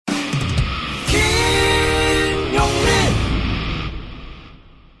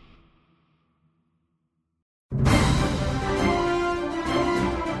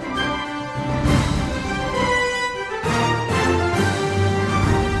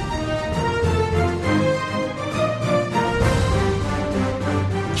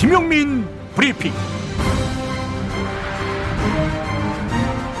김용민 브리핑.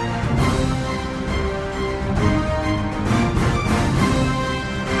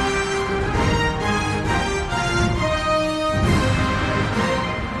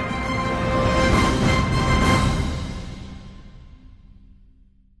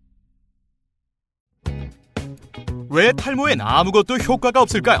 왜 탈모엔 아무것도 효과가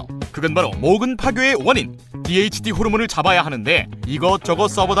없을까요? 그건 바로 모근 파괴의 원인, DHT 호르몬을 잡아야 하는데 이것저것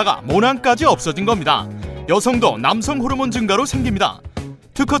써보다가 모낭까지 없어진 겁니다. 여성도 남성 호르몬 증가로 생깁니다.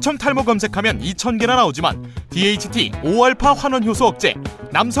 특허청 탈모 검색하면 2,000개나 나오지만 DHT, 5알파 환원 효소 억제,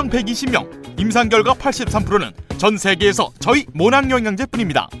 남성 120명, 임상 결과 83%는 전 세계에서 저희 모낭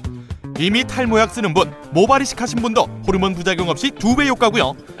영양제뿐입니다. 이미 탈모약 쓰는 분, 모발 이식하신 분도 호르몬 부작용 없이 2배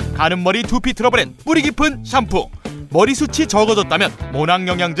효과고요. 가는 머리 두피 트러블엔 뿌리 깊은 샴푸, 머리숱이 적어졌다면 모낭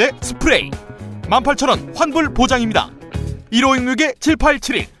영양제 스프레이, 18,000원 환불 보장입니다.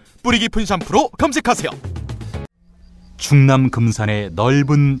 1566-7871 뿌리 깊은 샴푸로 검색하세요. 충남 금산의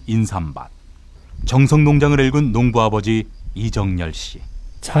넓은 인삼밭, 정성농장을 일군 농부아버지 이정열 씨.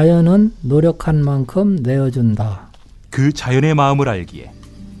 자연은 노력한 만큼 내어준다. 그 자연의 마음을 알기에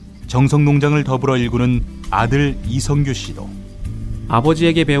정성농장을 더불어 일구는 아들 이성규 씨도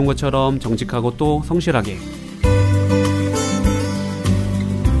아버지에게 배운 것처럼 정직하고 또 성실하게.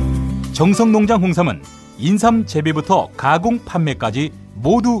 정성농장 홍삼은 인삼 재배부터 가공 판매까지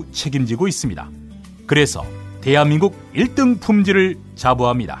모두 책임지고 있습니다. 그래서 대한민국 1등 품질을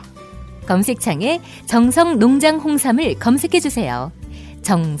자부합니다. 검색창에 정성농장 홍삼을 검색해주세요.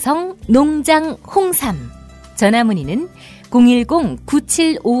 정성농장 홍삼. 전화문의는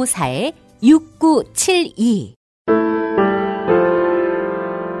 010-9754-6972.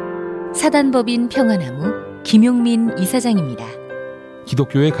 사단법인 평화나무 김용민 이사장입니다.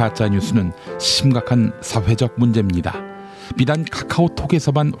 기독교의 가짜뉴스는 심각한 사회적 문제입니다. 비단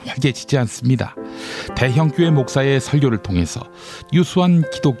카카오톡에서만 활개치지 않습니다. 대형교회 목사의 설교를 통해서 유수한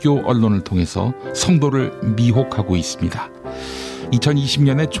기독교 언론을 통해서 성도를 미혹하고 있습니다.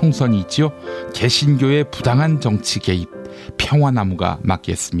 2020년에 총선이 있지요. 개신교의 부당한 정치 개입, 평화나무가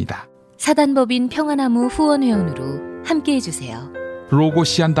맡겠습니다. 사단법인 평화나무 후원회원으로 함께해주세요.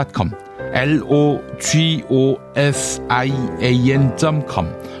 로고시안.com LOGOSIAN.com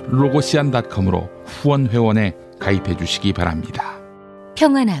로고시안.com으로 후원회원에 가입해 주시기 바랍니다.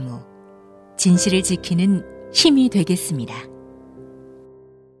 평화나무, 진실을 지키는 힘이 되겠습니다.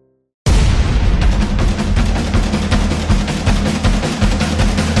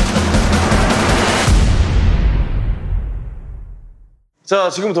 자,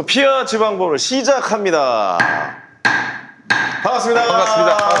 지금부터 피하지방법을 시작합니다. 반갑습니다.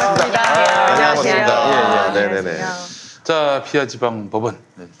 반갑습니다. 안녕하세요. 네네네. 자, 피하지방법원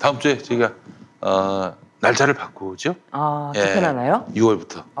다음 주에 저희가 날짜를 바꾸죠. 개편하나요?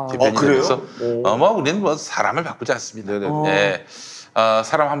 6월부터 개편이 되면서 우리는 뭐 사람을 바꾸지 않습니다. 네.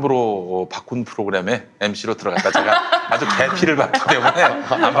 사람 함부로 바꾼 프로그램에 MC로 들어갔다 제가 아주 개피를 봤기 때문에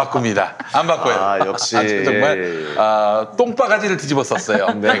안 바꿉니다. 안 바꿔요. 역시 정말 똥바가지를 뒤집어 썼어요.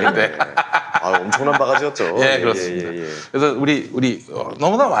 네, 근데 엄청난 바가지였죠. 예, 그렇습니다. 그래서 우리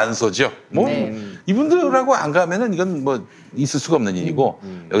너무나 완소죠. 뭐 이분들하고 안 가면은 이건 뭐 있을 수가 없는 일이고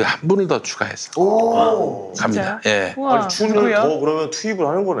여기 한 분을 더 추가해서 갑니다. 예. 추를 더 그러면 투입을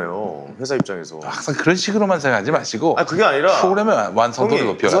하는 거네요. 회사 입장에서. 항상 그런 식으로만 생각하지 마시고. 그게 아니라 프로그램의 완성도를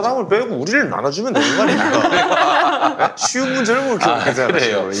높여가지고. 그 사람을 빼고 우리를 나눠주면 되는 거 아닙니까? 쉬운 문제를 뭐 이렇게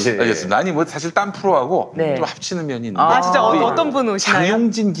그래요. 알겠습니다. 아니 뭐 사실 딴 프로하고 좀 합치는 면이 있는데. 진짜 어떤 분 오시나요?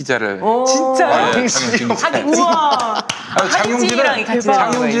 장용진 기자를. 진짜요? 우와. 장용진은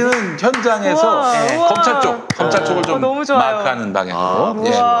현장에서 검찰 쪽을 좀 마크하는 방향으로.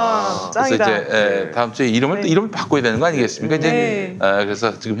 그래서 이제 다음 주에 이름을 바꿔야 되는 거 아니겠습니까? 이제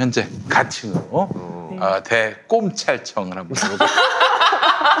그래서 지금 현재 가칭으로 대꼼찰청을 한번 해보고.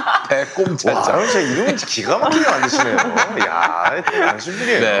 대꼼찰청. 진짜 이름은 기가 막히게 만드시네요. 야, 대단하신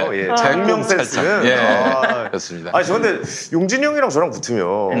분이에요. 장명 센스는. 그렇습니다. 저 근데 용진이 형이랑 저랑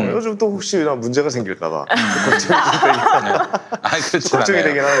붙으면 요즘 또 혹시 문제가 생길까봐 걱정이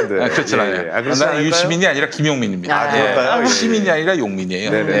되긴 하는데. 그렇진 않아요. 나는 유시민이 아니라 김용민입니다. 그럴까요? 시민이 아니라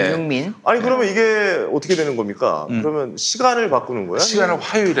용민이에요. 용민. 아니 그러면 이게 어떻게 되는 겁니까? 그러면 시간을 바꾸는 거야? 시간을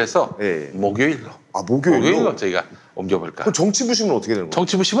화요일에서 목요일로. 목요일로 저희가 옮겨볼까? 그럼 정치부심은 어떻게 되는 거예요?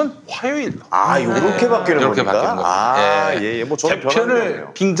 정치부심은 화요일로. 이렇게 바뀌는 겁니까? 이렇게 바뀌는 겁니다. 뭐 저는 개편을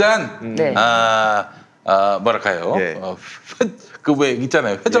빙자한 뭐랄까요? 예. 그 왜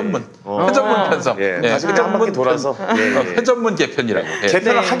있잖아요. 회전문. 회전문 편성. 다시 그때 한 바퀴 돌아서. 회전문 개편이라고.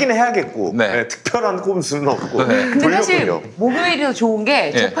 개편을 하긴 해야겠고. 특별한 꼼수는 없고. 근데 사실 목요일이 더 좋은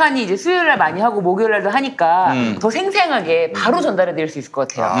게 재판이 이제 수요일 날 많이 하고 목요일 날도 하니까 더 생생하게 바로 전달해 드릴 수 있을 것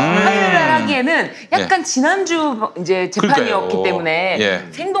같아요. 화요일 날 하기에는 약간 지난주 이제 재판이었기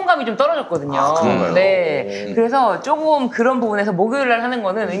때문에 생동감이 좀 떨어졌거든요. 그런가요? 네. 그래서 조금 그런 부분에서 목요일 날 하는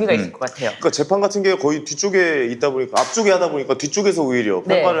거는 의미가 있을 것 같아요. 그러니까 재판 같은 게 거의 뒤쪽에 있다 보니까 앞쪽에 하다 보니까 뒤쪽에서 오히려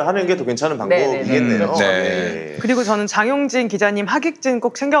평가를 하는 게 더 괜찮은 방법이겠네요. 그리고 저는 장용진 기자님 하객진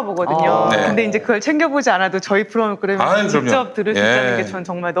꼭 챙겨보거든요. 근데 이제 그걸 챙겨보지 않아도 저희 프로그램에서 직접 들을 수 있다는 게 전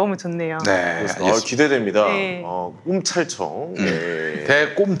정말 너무 좋네요. 기대됩니다. 꿈찰청.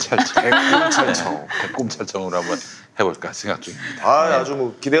 대꼼찰청. 대꼼찰청. 대꼼찰청으로 한번 해볼까 생각 중입니다. 아주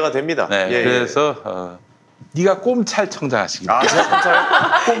뭐 기대가 됩니다. 그래서 네가 꼼찰청장 하시기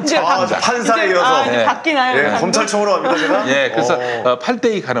바랍니다. 꼼찰청장. 판사에 이어서. 바뀌나요? 검찰청으로 갑니다, 제가? 그래서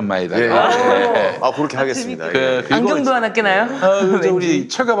 8대2 가는 마에다가. 그렇게 하겠습니다. 안경도 하나 끼나요? 우리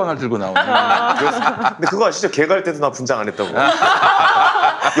철가방을 들고 나오는. 근데 그거 아시죠? 개갈 때도 나 분장 안 했다고.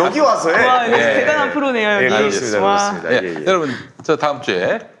 여기 와서 해. 대단한 프로네요. 그렇습니다. 여러분, 저 다음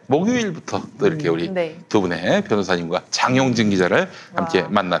주에 목요일부터 또 이렇게 우리 두 분의 변호사님과 장용진 기자를 함께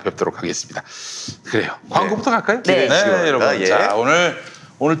만나 뵙도록 하겠습니다. 그래요. 광고부터 갈까요? 여러분. 자,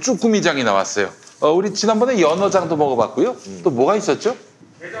 오늘 쭈꾸미장이 나왔어요. 우리 지난번에 연어장도 먹어봤고요. 또 뭐가 있었죠?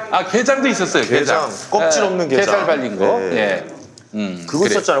 게장도 있었어요. 게장. 껍질 없는 게장. 게살 발린 거. 그거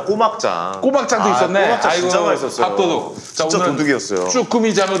있었잖아요. 꼬막장. 꼬막장도 있었네. 꼬막장 진짜 맛있었어요. 밥도둑. 진짜 도둑이었어요.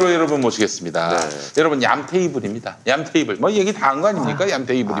 쭈꾸미장으로 여러분 모시겠습니다. 여러분 얌 테이블입니다. 얌 테이블. 뭐 얘기 다 한 거 아닙니까? 얌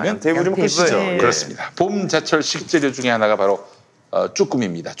테이블이면. 얌 테이블이면 끝이죠. 그렇습니다. 봄 제철 식재료 중에 하나가 바로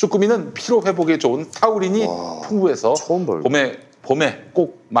쭈꾸미입니다. 쭈꾸미는 피로 회복에 좋은 타우린이 풍부해서 봄에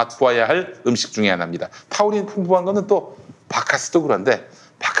꼭 맛보아야 할 음식 중에 하나입니다. 타우린 풍부한 거는 또 바카스도 그런데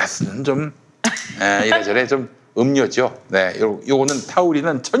바카스는 좀 이래저래 좀 음료죠. 요거는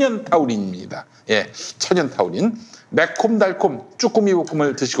타우린은 천연 타우린입니다. 천연 타우린. 매콤달콤 쭈꾸미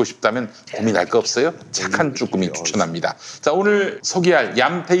볶음을 드시고 싶다면 고민할 거 없어요. 착한 쭈꾸미 추천합니다. 자, 오늘 소개할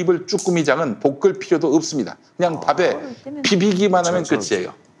얌 테이블 쭈꾸미장은 볶을 필요도 없습니다. 그냥 밥에 비비기만 하면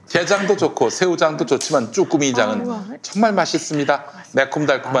끝이에요. 게장도 좋고 새우장도 좋지만 쭈꾸미장은 정말 맛있습니다.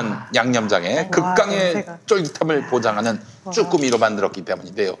 매콤달콤한 양념장에 극강의 쫄깃함을 보장하는 쭈꾸미로 만들었기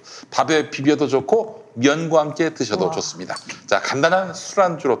때문인데요. 밥에 비벼도 좋고 면과 함께 드셔도 좋습니다. 자, 간단한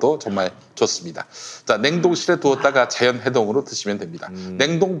술안주로도 정말 좋습니다. 자, 냉동실에 두었다가 자연 해동으로 드시면 됩니다.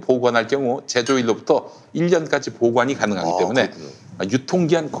 냉동 보관할 경우 제조일로부터 1년까지 보관이 가능하기 때문에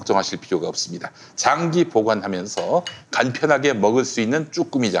유통기한 걱정하실 필요가 없습니다. 장기 보관하면서 간편하게 먹을 수 있는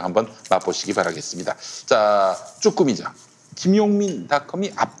쭈꾸미장 한번 맛보시기 바라겠습니다. 자, 쭈꾸미장.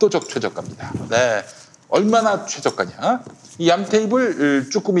 김용민닷컴이 압도적 최저가입니다. 얼마나 최저가냐? 이 얌테이블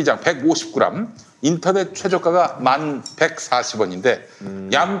쭈꾸미장 150g, 인터넷 최저가가 1140원인데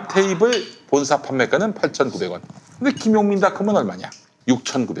얌테이블 본사 판매가는 8,900원. 근데 김용민닷컴은 얼마냐?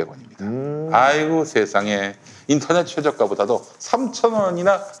 6,900원입니다. 아이고 세상에. 인터넷 최저가보다도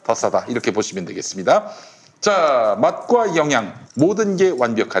 3,000원이나 더 싸다. 이렇게 보시면 되겠습니다. 자, 맛과 영양 모든 게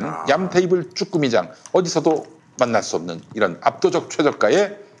완벽한 얌테이블 쭈꾸미장. 어디서도 만날 수 없는 이런 압도적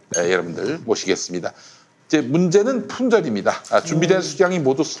최저가에 여러분들 모시겠습니다. 이제 문제는 품절입니다. 준비된 수량이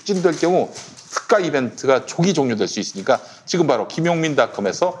모두 소진될 경우 특가 이벤트가 조기 종료될 수 있으니까 지금 바로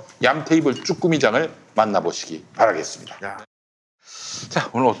김용민닷컴에서 얌테이블 쭈꾸미장을 만나보시기 바라겠습니다. 자,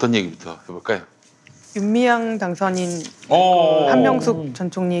 오늘 어떤 얘기부터 해볼까요? 윤미향 당선인 한명숙 전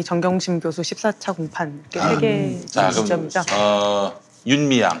총리 정경심 교수 14차 공판 이렇게 세 개 시점이죠.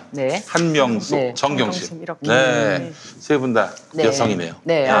 윤미향, 한명숙, 정경심 이렇게 세 분 다 여성이네요.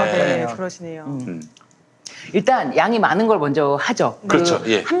 그러시네요. 일단 양이 많은 걸 먼저 하죠. 그렇죠.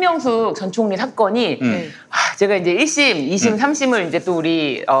 한명숙 전 총리 사건이 제가 이제 1심, 2심, 3심을 이제 또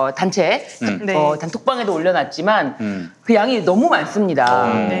우리 단체 단톡방에도 올려놨지만 그 양이 너무 많습니다.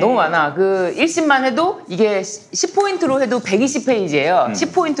 너무 많아. 그 1심만 해도 이게 10포인트로 해도 120페이지예요.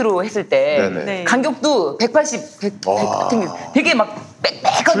 10포인트로 했을 때 간격도 180, 100 되게 막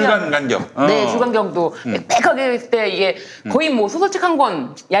빽빽하게 줄간 간격. 줄간격도 빽빽하게 했을 때 이게 거의 뭐 소설책 한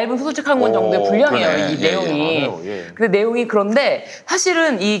권, 얇은 소설책 한 권 정도의 분량이에요. 이 내용이. 근데 내용이 그런데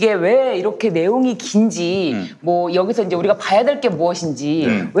사실은 이게 왜 이렇게 내용이 긴지 뭐 여기서 이제 우리가 봐야 될 게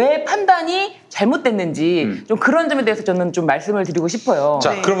무엇인지 왜 판단이 잘못됐는지 좀 그런 점에 대해서 저는 좀 말씀을 드리고 싶어요.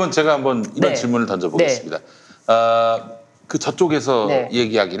 자, 그러면 제가 한번 이런 질문을 던져보겠습니다. 그 저쪽에서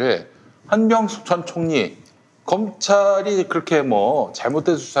얘기하기를 한명숙 전 총리 검찰이 그렇게 뭐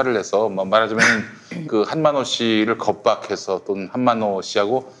잘못된 수사를 해서 뭐 말하자면 그 한만호 씨를 겁박해서 또는 한만호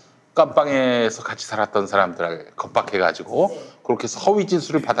씨하고 깜빵에서 같이 살았던 사람들 겁박해가지고 그렇게 해서 허위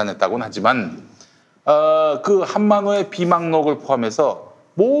진술을 받아냈다고는 하지만 그 한만호의 비망록을 포함해서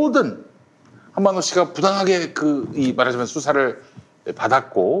모든 한만호 씨가 부당하게 말하자면 수사를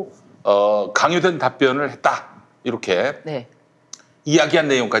받았고 강요된 답변을 했다 이렇게 네. 이야기한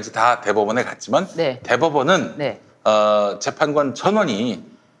내용까지 다 대법원에 갔지만 네. 대법원은 네. 재판관 전원이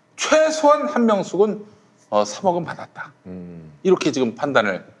최소한 한명숙은 3억은 받았다 이렇게 지금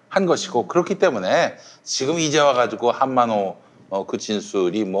판단을 한 것이고 그렇기 때문에 지금 이제 와가지고 한만호 그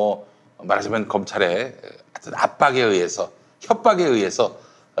진술이 뭐 말하자면 검찰의 압박에 의해서 협박에 의해서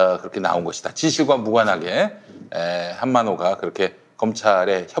그렇게 나온 것이다. 진실과 무관하게 한만호가 그렇게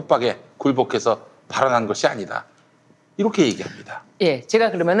검찰의 협박에 굴복해서 발언한 것이 아니다. 이렇게 얘기합니다. 예,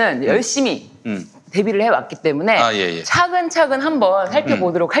 제가 그러면은 열심히 대비를 해왔기 때문에 예. 차근차근 한번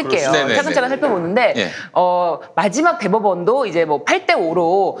살펴보도록 할게요. 차근차근 살펴보는데 예. 마지막 대법원도 이제 뭐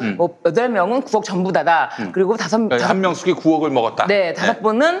 8대5로 뭐 8명은 9억 전부다다. 그리고 한명숙이 9억을 먹었다. 네,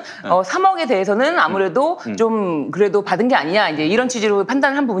 5분은 3억에 대해서는 아무래도 좀 그래도 받은 게 아니냐 이제 이런 취지로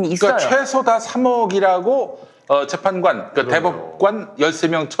판단을 한 부분이 있어요. 그러니까 최소 다 3억이라고 재판관, 그러니까 대법관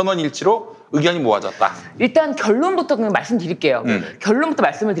 13명 천원일치로 의견이 모아졌다. 일단 결론부터 그냥 말씀드릴게요. 결론부터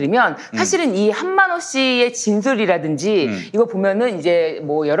말씀을 드리면 사실은 이 한만호 씨의 진술이라든지 이거 보면은 이제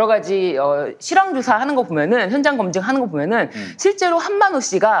뭐 여러 가지 실황 조사하는 거 보면은 현장 검증하는 거 보면은 실제로 한만호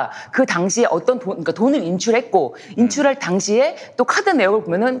씨가 그 당시에 어떤 그러니까 돈을 인출했고 인출할 당시에 또 카드 내역을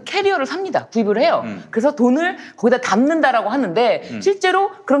보면은 캐리어를 삽니다. 구입을 해요. 그래서 돈을 거기다 담는다라고 하는데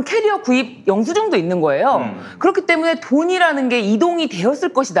실제로 그런 캐리어 구입 영수증도 있는 거예요. 그렇기 때문에 돈이라는 게 이동이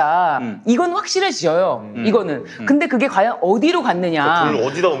되었을 것이다. 이건 확실해져요. 이거는. 근데 그게 과연 어디로 갔느냐. 돈을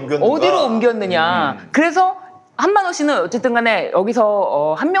어디다 옮겼는가. 어디로 옮겼느냐. 그래서 한만호 씨는 어쨌든 간에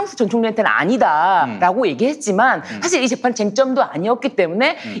여기서 한명숙 전 총리한테는 아니다라고 얘기했지만 사실 이 재판 쟁점도 아니었기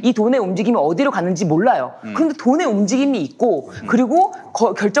때문에 이 돈의 움직임이 어디로 갔는지 몰라요. 그런데 돈의 움직임이 있고 그리고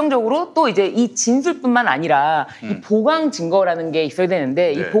결정적으로 또 이제 이 진술뿐만 아니라 이 보강 증거라는 게 있어야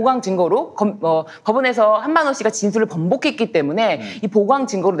되는데 이 보강 증거로 법원에서 한만호 씨가 진술을 번복했기 때문에 이 보강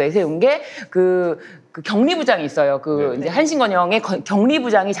증거로 내세운 게 그 격리부장이 있어요. 이제 한신건영의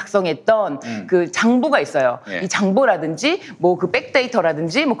격리부장이 작성했던 그 장부가 있어요. 이 장부라든지 뭐 그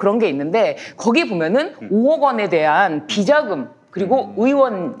백데이터라든지 뭐 그런 게 있는데 거기 보면은 5억 원에 대한 비자금 그리고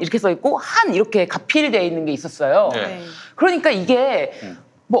의원 이렇게 써 있고 한 이렇게 가필되어 있는 게 있었어요. 그러니까 이게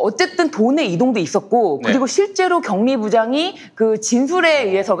뭐 어쨌든 돈의 이동도 있었고 그리고 실제로 격리부장이 그 진술에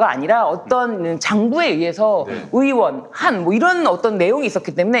의해서가 아니라 어떤 장부에 의해서 의원 한 뭐 이런 어떤 내용이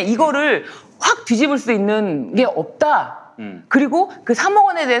있었기 때문에 이거를 확 뒤집을 수 있는 게 없다. 그리고 그 3억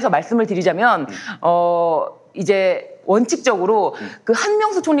원에 대해서 말씀을 드리자면 이제 원칙적으로 그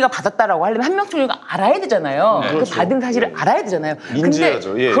한명숙 총리가 받았다라고 하려면 한명숙 총리가 알아야 되잖아요. 그 받은 사실을 알아야 되잖아요.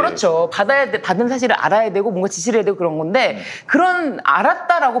 인지해야죠. 근데 그렇죠. 받은 사실을 알아야 되고 뭔가 지시를 해야 되고 그런 건데 그런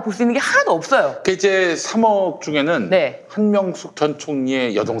알았다라고 볼 수 있는 게 하나도 없어요. 그 이제 3억 중에는 한명숙 전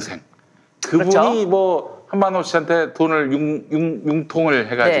총리의 여동생 그분이 그렇죠. 뭐 한만호 씨한테 돈을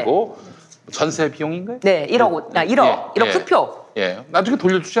융통을 해가지고 전세 비용인가요? 네, 1억 수표. 예, 나중에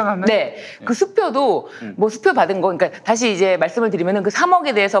돌려주지 않았나요? 네, 그 수표도 뭐 수표 받은 거, 그러니까 다시 이제 말씀을 드리면은 그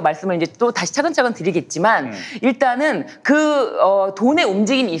 3억에 대해서 말씀을 이제 또 다시 차근차근 드리겠지만 일단은 그 돈의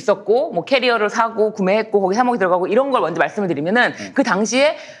움직임이 있었고 뭐 캐리어를 사고 구매했고 거기 3억이 들어가고 이런 걸 먼저 말씀을 드리면은 그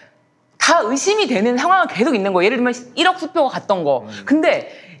당시에 다 의심이 되는 상황은 계속 있는 거예요. 예를 들면 1억 수표가 갔던 거. 근데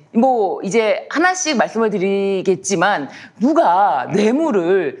뭐 이제 하나씩 말씀을 드리겠지만 누가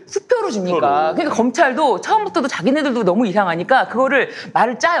뇌물을 수표로 줍니까? 그러니까 검찰도 처음부터도 자기네들도 너무 이상하니까 그거를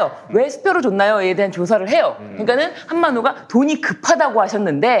말을 짜요. 왜 수표로 줬나요?에 대한 조사를 해요. 그러니까는 한만호가 돈이 급하다고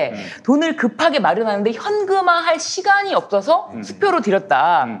하셨는데 돈을 급하게 마련하는데 현금화할 시간이 없어서 수표로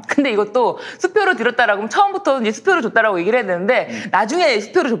드렸다. 근데 이것도 수표로 드렸다라고 하면 처음부터 이제 수표로 줬다라고 얘기를 해야 되는데 나중에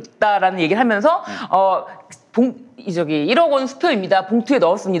수표로 줬다라는 얘기를 하면서 1억 원 수표입니다. 봉투에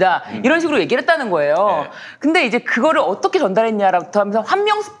넣었습니다. 이런 식으로 얘기를 했다는 거예요. 근데 이제 그거를 어떻게 전달했냐부터 하면서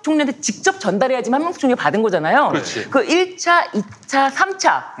한명숙 총리한테 직접 전달해야지만 한명숙 총리가 받은 거잖아요. 그렇지. 그 1차, 2차,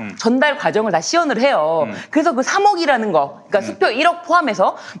 3차 전달 과정을 다 시연을 해요. 그래서 그 3억이라는 거, 그러니까 수표 1억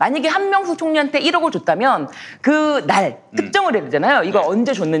포함해서 만약에 한명숙 총리한테 1억을 줬다면 그 날 특정을 해야 되잖아요. 이거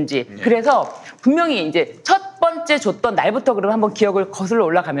언제 줬는지. 그래서 분명히 이제 첫 번째 줬던 날부터 그러면 한번 기억을 거슬러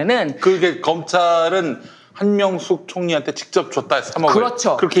올라가면은 그게 검찰은 한명숙 총리한테 직접 줬다 3억을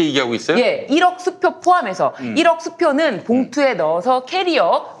그렇죠. 그렇게 얘기하고 있어요? 예, 1억 수표 포함해서 1억 수표는 봉투에 넣어서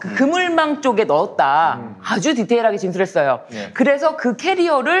캐리어 그 그물망 쪽에 넣었다. 아주 디테일하게 진술했어요. 그래서 그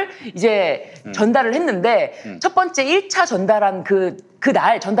캐리어를 이제 전달을 했는데 첫 번째 1차 전달한 그 그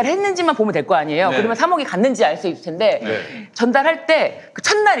날 전달했는지만 보면 될 거 아니에요. 네. 그러면 3억이 갔는지 알 수 있을 텐데 네. 전달할 때 그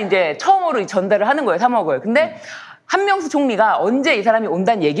첫날 이제 처음으로 전달을 하는 거예요. 3억을. 근데 한명수 총리가 언제 이 사람이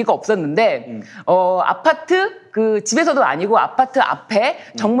온다는 얘기가 없었는데 아파트 그 집에서도 아니고 아파트 앞에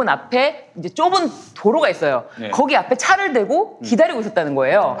정문 앞에 이제 좁은 도로가 있어요. 네. 거기 앞에 차를 대고 기다리고 있었다는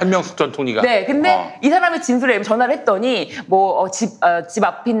거예요. 한명숙 전 총리가. 네, 근데 이 사람의 진술에 전화를 했더니 뭐 집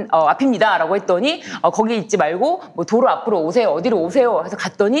앞입니다라고 했더니 거기 있지 말고 뭐 도로 앞으로 오세요. 어디로 오세요. 해서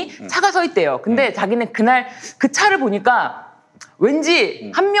갔더니 차가 서 있대요. 근데 자기는 그날 그 차를 보니까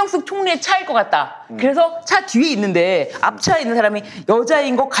왠지 한명숙 총리의 차일 것 같다. 그래서 차 뒤에 있는데 앞차에 있는 사람이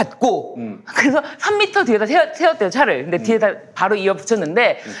여자인 것 같고 그래서 3m 뒤에다 세웠대요, 차를. 근데 뒤에다 바로 이어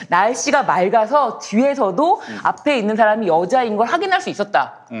붙였는데 날씨가 맑아서 뒤에서도 앞에 있는 사람이 여자인 걸 확인할 수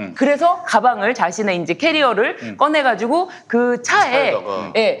있었다. 그래서 가방을 자신의 이제 캐리어를 꺼내가지고 그 차에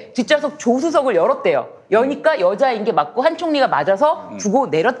예, 뒷좌석 조수석을 열었대요. 여니까 여자인 게 맞고 한 총리가 맞아서 두고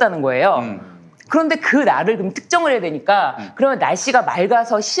내렸다는 거예요. 그런데 그 날을 그럼 특정을 해야 되니까 그러면 날씨가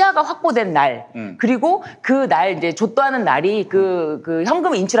맑아서 시야가 확보된 날 그리고 그 날 이제 줬다는 날이 그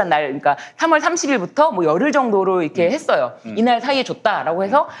현금 인출한 날 그러니까 3월 30일부터 뭐 열흘 정도로 이렇게 했어요. 이날 사이에 줬다라고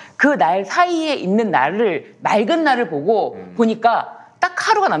해서 그 날 사이에 있는 날을 맑은 날을 보고 보니까 딱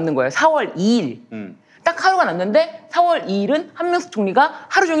하루가 남는 거예요. 4월 2일. 딱 하루가 남는데 4월 2일은 한명숙 총리가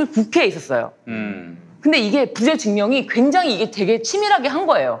하루 종일 국회에 있었어요. 근데 이게 부재 증명이 굉장히 이게 되게 치밀하게 한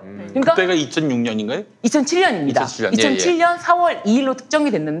거예요. 그러니까 그때가 2006년인가요? 2007년입니다. 2007년 4월 2일로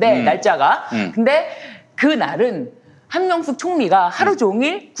특정이 됐는데 날짜가. 근데 그 날은 한명숙 총리가 하루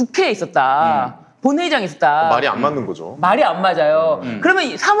종일 국회에 있었다. 본회의장에 있었다. 말이 안 맞는 거죠. 말이 안 맞아요. 그러면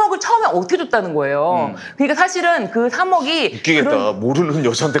 3억을 처음에 어떻게 줬다는 거예요. 그러니까 사실은 그 3억이 웃기겠다. 모르는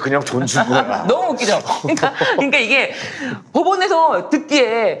여자한테 그냥 돈 준 거야. 너무 웃기죠. 그러니까 이게 법원에서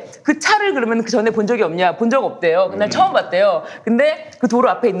듣기에 그 차를 그러면 그 전에 본 적이 없냐? 본 적 없대요. 그날 처음 봤대요. 근데 그 도로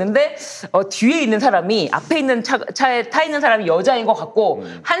앞에 있는데 뒤에 있는 사람이 앞에 있는 차에 타 있는 사람이 여자인 것 같고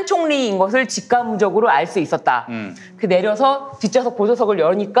한 총리인 것을 직감적으로 알 수 있었다. 그 내려서 뒷좌석 보조석을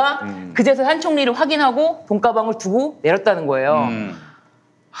여니까 그제서 한 총리를 확인하고 돈가방을 두고 내렸다는 거예요.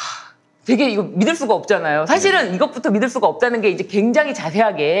 되게 이거 믿을 수가 없잖아요. 사실은 이것부터 믿을 수가 없다는 게 이제 굉장히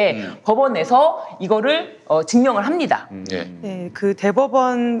자세하게 법원에서 이거를 증명을 합니다. 네, 그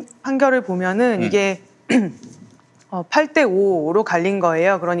대법원 판결을 보면은 이게 8대5로 갈린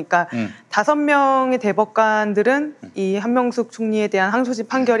거예요. 그러니까 5명의 대법관들은 이 한명숙 총리에 대한 항소심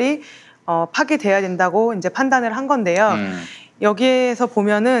판결이 파기돼야 된다고 이제 판단을 한 건데요. 여기에서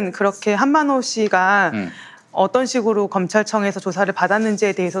보면은 그렇게 한만호 씨가 어떤 식으로 검찰청에서 조사를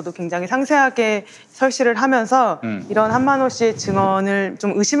받았는지에 대해서도 굉장히 상세하게 설시를 하면서 이런 한만호 씨의 증언을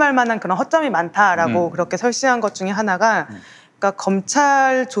좀 의심할 만한 그런 허점이 많다라고 그렇게 설시한 것 중에 하나가 그러니까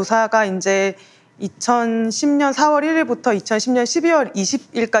검찰 조사가 이제 2010년 4월 1일부터 2010년 12월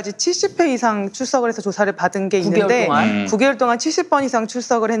 20일까지 70회 이상 출석을 해서 조사를 받은 게 있는데 9개월 동안 70번 이상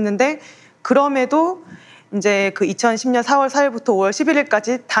출석을 했는데 그럼에도 이제 그 2010년 4월 4일부터 5월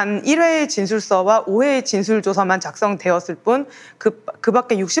 11일까지 단 1회의 진술서와 5회의 진술조서만 작성되었을 뿐 그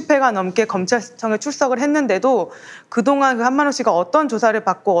밖에 60회가 넘게 검찰청에 출석을 했는데도 그동안 그 한만호 씨가 어떤 조사를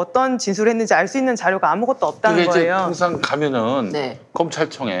받고 어떤 진술을 했는지 알 수 있는 자료가 아무것도 없다는 거예요. 이제 항상 가면은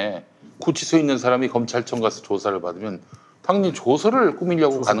검찰청에 구치소에 있는 사람이 검찰청 가서 조사를 받으면 당연히 조서를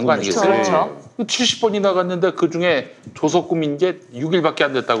꾸미려고 가는 거 아니겠어요? 그렇죠. 70번이 나갔는데 그중에 조서 꾸민 게 6일밖에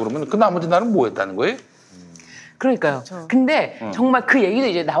안 됐다고 그러면 그 나머지 날은 뭐 했다는 거예요? 그러니까요. 그렇죠. 근데 정말 그 얘기도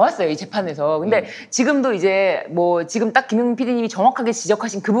이제 나왔어요, 이 재판에서. 근데 지금도 이제 뭐 지금 딱 김용민 PD님이 정확하게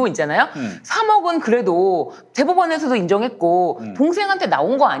지적하신 그 부분 있잖아요. 3억은 그래도 대법원에서도 인정했고 동생한테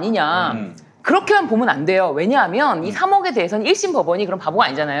나온 거 아니냐. 그렇게만 보면 안 돼요. 왜냐하면 이 3억에 대해서는 1심 법원이 그럼 바보가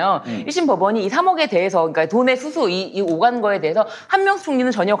아니잖아요. 1심 법원이 이 3억에 대해서 그러니까 돈의 수수 이 오간 거에 대해서 한명숙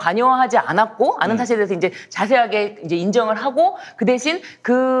총리는 전혀 관여하지 않았고 아는 사실에 대해서 이제 자세하게 이제 인정을 하고 그 대신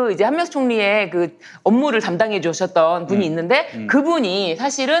그 이제 한명숙 총리의 그 업무를 담당해 주셨던 분이 있는데 그분이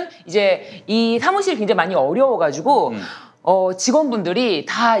사실은 이제 이 사무실이 굉장히 많이 어려워가지고 직원분들이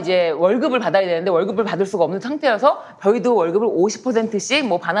다 이제 월급을 받아야 되는데 월급을 받을 수가 없는 상태여서 저희도 월급을 50%씩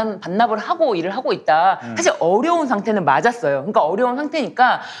뭐 반납을 하고 일을 하고 있다. 사실 어려운 상태는 맞았어요. 그러니까 어려운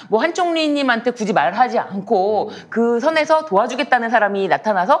상태니까 뭐 한 총리님한테 굳이 말하지 않고 그 선에서 도와주겠다는 사람이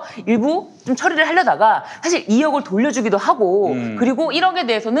나타나서 일부 좀 처리를 하려다가 사실 2억을 돌려주기도 하고 그리고 1억에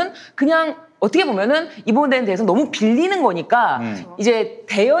대해서는 그냥 어떻게 보면은 이번에 대해서 너무 빌리는 거니까 이제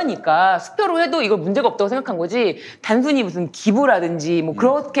대여니까 수표로 해도 이걸 문제가 없다고 생각한 거지 단순히 무슨 기부라든지 뭐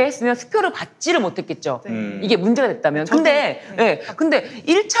그렇게 했으면 수표를 받지를 못했겠죠. 이게 문제가 됐다면. 근데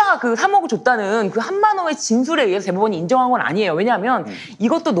 1차 그 3억을 줬다는 그 한만호의 진술에 의해서 대법원이 인정한 건 아니에요. 왜냐하면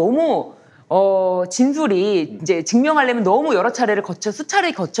이것도 너무 진술이 이제 증명하려면 너무 여러 차례를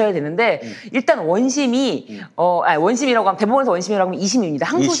수차례 거쳐야 되는데 일단 원심이 원심이라고 하면 대법원에서 원심이라고 하면 2심입니다.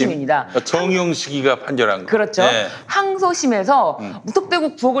 항소심입니다. 정영식이가 판결한 거. 그렇죠. 네. 항소심에서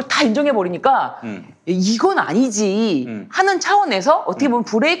무턱대고 9억을 다 인정해 버리니까 이건 아니지 하는 차원에서 어떻게 보면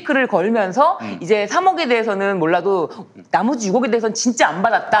브레이크를 걸면서 이제 3억에 대해서는 몰라도 나머지 6억에 대해서는 진짜 안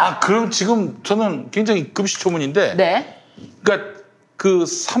받았다. 그럼 지금 저는 굉장히 금시초문인데. 네. 그러니까 그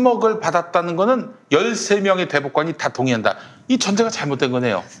 3억을 받았다는 거는 13명의 대법관이 다 동의한다. 이 전제가 잘못된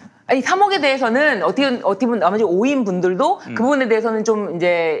거네요. 아니 3억에 대해서는 어떻게 보면 나머지 5인 분들도 그 부분에 대해서는 좀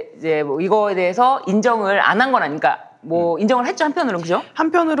이제 뭐 이거에 대해서 인정을 안 한 건 아니까. 뭐 인정을 했죠 한편으로는 그죠?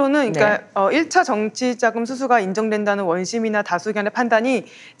 한편으로는 그러니까 1차 정치자금 수수가 인정된다는 원심이나 다수견의 판단이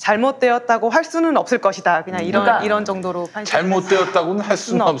잘못되었다고 할 수는 없을 것이다. 그냥 이런 정도로 잘못되었다고는 할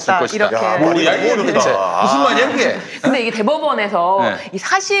수는 없을 것이다. 이렇게 뭐야 이게 도대체 무슨 말이야 이게? 근데 이게 대법원에서 이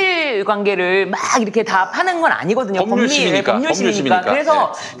사실관계를 막 이렇게 다 파는 건 아니거든요. 법률심이니까.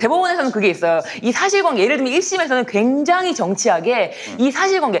 그래서 대법원에서는 그게 있어요. 이 사실관계 예를 들면 1심에서는 굉장히 정치하게 이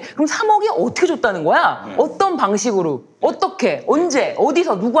사실관계 그럼 3억이 어떻게 줬다는 거야? 어떤 방식으로? 어떻게, 언제,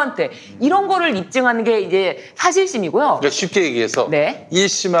 어디서, 누구한테 이런 거를 입증하는 게 이제 사실심이고요. 그러니까 쉽게 얘기해서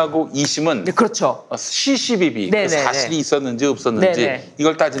 1심하고 2심은 네, 그렇죠. 시시비비 그 사실이 있었는지 없었는지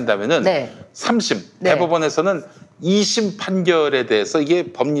이걸 따진다면은 3심 대법원에서는 2심 판결에 대해서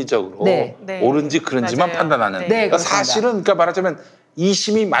이게 법리적으로 옳은지 그른지만 판단하는 그러니까 사실은 그러니까 말하자면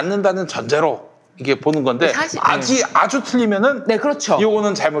 2심이 맞는다는 전제로 이게 보는 건데 아주 틀리면은 그렇죠.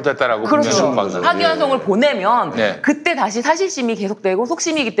 이거는 잘못됐다라고 그렇죠. 파기환송을 보내면 그때 다시 사실심이 계속되고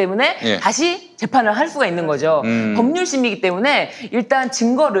속심이기 때문에 다시 재판을 할 수가 있는 거죠. 법률심이기 때문에 일단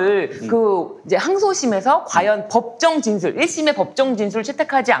증거를 이제 항소심에서 과연 법정 진술 1심의 법정 진술을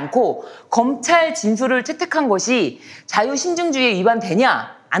채택하지 않고 검찰 진술을 채택한 것이 자유신증주의에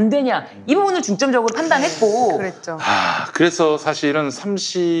위반되냐 안 되냐 이 부분을 중점적으로 판단했고 그랬죠. 그래서 사실은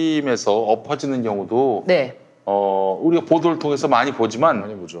 3심에서 엎어지는 경우도 우리가 보도를 통해서 많이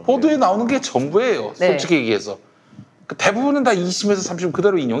보지만 보도에 나오는 게 전부예요. 솔직히 얘기해서 대부분은 다 2심에서 3심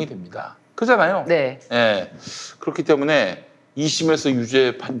그대로 인용이 됩니다. 그렇잖아요. 그렇기 때문에 2심에서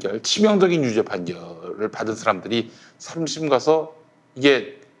유죄 판결, 치명적인 유죄 판결을 받은 사람들이 3심 가서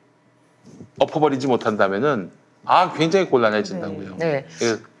이게 엎어버리지 못한다면은 굉장히 곤란해진다고요.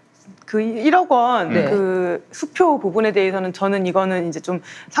 그 1억 원 그 수표 부분에 대해서는 저는 이거는 이제 좀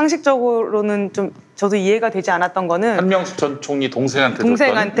상식적으로는 좀 저도 이해가 되지 않았던 거는 한명숙 전 총리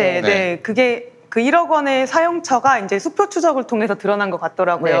동생한테 그게 그 1억 원의 사용처가 이제 수표 추적을 통해서 드러난 것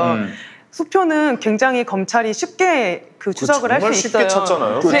같더라고요. 수표는 굉장히 검찰이 쉽게 그 추적을 할 수 있어요. 쉽게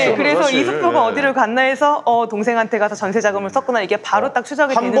찾잖아요. 그래서 이 수표가 어디를 갔나 해서 동생한테 가서 전세 자금을 썼구나 이게 바로 딱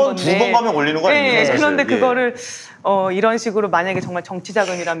추적이 되는 건데. 한 번, 두 번 가면 올리는 거 아닙니까? 그런데 그거를 이런 식으로 만약에 정말 정치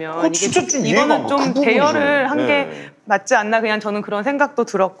자금이라면 이거는 좀 대여를 한 게 맞지 않나 그냥 저는 그런 생각도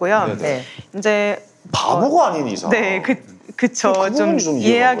들었고요. 이제 바보가 아닌 이상. 그쵸. 좀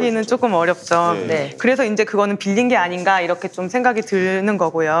이해하기는 조금 어렵죠. 그래서 이제 그거는 빌린 게 아닌가 이렇게 좀 생각이 드는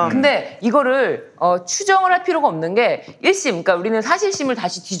거고요. 근데 이거를 추정을 할 필요가 없는 게 1심, 그러니까 우리는 사실심을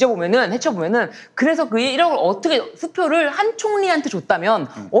다시 헤쳐보면은 그래서 그 1억을 어떻게 수표를 한 총리한테 줬다면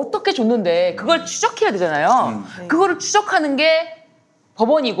어떻게 줬는데 그걸 추적해야 되잖아요. 그거를 추적하는 게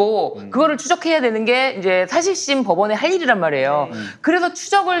법원이고 그거를 추적해야 되는 게 이제 사실심 법원의 할 일이란 말이에요. 그래서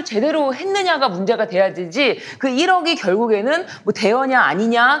추적을 제대로 했느냐가 문제가 돼야 되지 그 1억이 결국에는 뭐 대여냐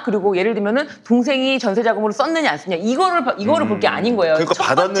아니냐 그리고 예를 들면은 동생이 전세 자금으로 썼느냐 안 썼느냐 이거를 볼 게 아닌 거예요. 그러니까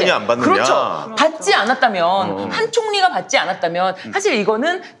받았느냐 안 받느냐. 그렇죠. 받지 않았다면 한 총리가 받지 않았다면 사실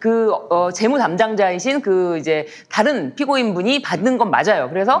이거는 그 재무 담당자이신 그 이제 다른 피고인분이 받는 건 맞아요.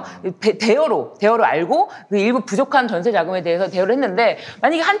 그래서 대여로 알고 그 일부 부족한 전세 자금에 대해서 대여를 했는데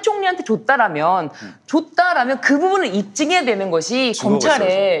만약에 한 총리한테 줬다라면 그 부분을 입증해야 되는 것이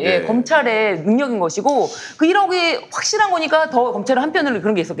검찰의 능력인 것이고 그 1억이 확실한 거니까 더 검찰은 한편으로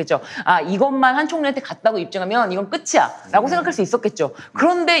그런 게 있었겠죠. 이것만 한 총리한테 갔다고 입증하면 이건 끝이야 라고 생각할 수 있었겠죠.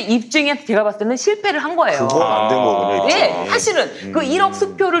 그런데 입증에 제가 봤을 때는 실패를 한 거예요. 그건 안 된 거군요. 사실은 그 1억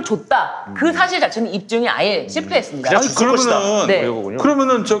수표를 줬다 그 사실 자체는 입증이 아예 실패했습니다.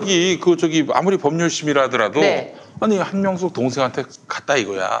 그러면은 저기 아무리 법률심이라 하더라도 아니 한명숙 동생한테 갔다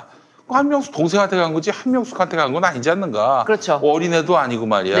이거야. 한명숙 동생한테 간 거지 한명숙한테 간 건 아니지 않는가. 그렇죠. 어린애도 아니고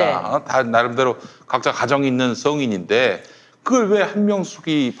말이야. 다 나름대로 각자 가정이 있는 성인인데 그걸 왜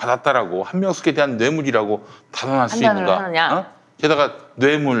한명숙이 받았다라고 한명숙에 대한 뇌물이라고 단언할 수 있는가. 게다가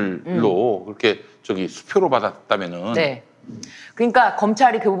뇌물로 그렇게 수표로 받았다면은. 그러니까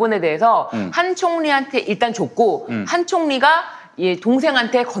검찰이 그 부분에 대해서 한 총리한테 일단 줬고 한 총리가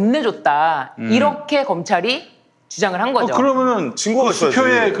동생한테 건네줬다. 이렇게 검찰이 주장을 한 거죠. 그러면은 증거가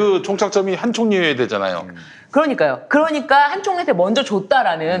수표의 그 종착점이 한 총리여야 되잖아요. 그러니까요. 그러니까 한 총리한테 먼저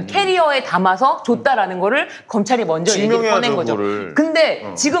줬다라는 캐리어에 담아서 줬다라는 거를 검찰이 먼저 얘기를 꺼낸 거죠. 그거를.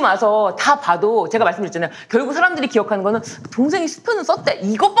 근데 지금 와서 다 봐도 제가 말씀드렸잖아요. 결국 사람들이 기억하는 거는 동생이 수표는 썼대.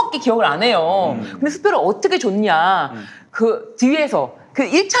 이것밖에 기억을 안 해요. 근데 수표를 어떻게 줬냐. 그 뒤에서 그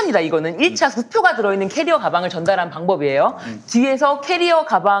 1차입니다. 이거는 1차 수표가 들어있는 캐리어 가방을 전달한 방법이에요. 뒤에서 캐리어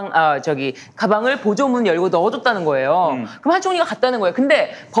가방을 보조문 열고 넣어줬다는 거예요. 그럼 한 총리가 갔다는 거예요.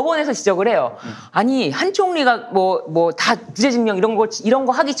 근데 법원에서 지적을 해요. 아니 한 총리가 뭐 다 무죄증명 이런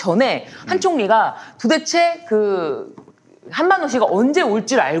거 하기 전에 한 총리가 도대체 그 한만호 씨가 언제 올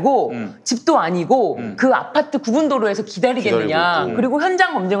줄 알고 집도 아니고 그 아파트 구분도로에서 기다리겠느냐. 그리고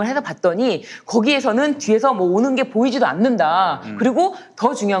현장 검증을 해서 봤더니 거기에서는 뒤에서 뭐 오는 게 보이지도 않는다. 그리고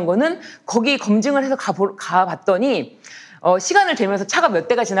더 중요한 거는 거기 검증을 해서 가봤더니 시간을 재면서 차가 몇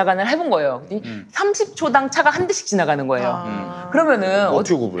대가 지나가는 해본 거예요. 30초당 차가 한 대씩 지나가는 거예요. 그러면은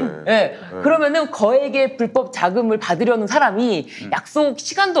어떻게 구분해? 네. 그러면은 거액의 불법 자금을 받으려는 사람이 약속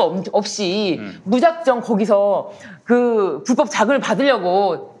시간도 없이 무작정 거기서 그 불법 자금을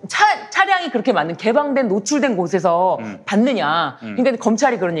받으려고 차량이 그렇게 많은 개방된 노출된 곳에서 받느냐. 그러니까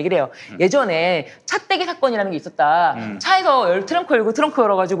검찰이 그런 얘기를 해요. 예전에 차떼기 사건이라는 게 있었다. 차에서 트렁크 열고 트렁크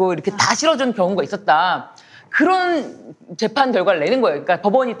열어가지고 이렇게 다 실어준 경우가 있었다. 그런 재판 결과를 내는 거예요. 그러니까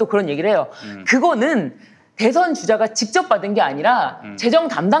법원이 또 그런 얘기를 해요. 그거는 대선 주자가 직접 받은 게 아니라 재정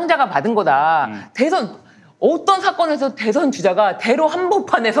담당자가 받은 거다. 어떤 사건에서 대선 주자가 대로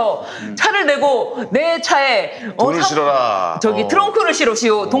한복판에서 차를 대고 내 차에 돈을 실어라. 트렁크를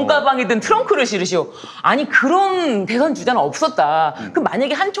실으시오. 돈가방이든 트렁크를 실으시오. 아니 그런 대선 주자는 없었다. 그럼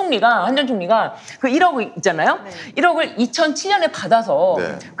만약에 한 전 총리가 그 1억 있잖아요. 1억을 2007년에 받아서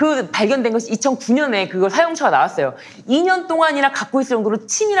그 발견된 것이 2009년에 그걸 사용처가 나왔어요. 2년 동안이나 갖고 있을 정도로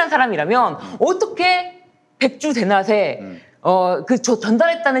치밀한 사람이라면 어떻게 백주 대낮에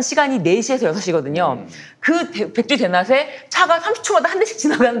전달했다는 시간이 4시에서 6시거든요. 그 백주 대낮에 차가 30초마다 한 대씩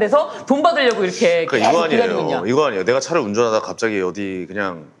지나가는 데서 돈 받으려고 이렇게 그러니까 이거 아니에요. 내가 차를 운전하다 갑자기 어디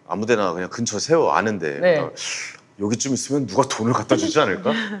그냥 아무데나 그냥 근처 세워 아는데 그러니까 여기쯤 있으면 누가 돈을 갖다 주지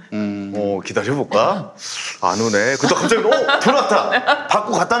않을까? 기다려볼까? 안 오네. 그때 갑자기 돈 왔다.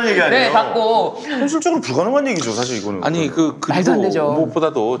 받고 갔다는 얘기 아니에요? 네, 받고. 현실적으로 불가능한 얘기죠, 사실 이거는. 아니 말도 안 되죠.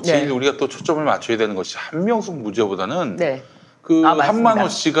 무엇보다도 제일 우리가 또 초점을 맞춰야 되는 것이 한명숙 무죄보다는 한만호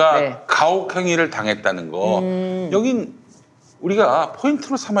씨가 가혹행위를 당했다는 거. 여긴 우리가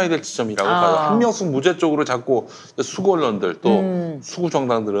포인트로 삼아야 될 지점이라고 봐요. 한명숙 무죄 쪽으로 자꾸 수구 언론들 또 수구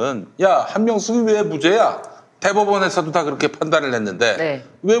정당들은 야 한명숙이 왜 무죄야? 대법원에서도 다 그렇게 판단을 했는데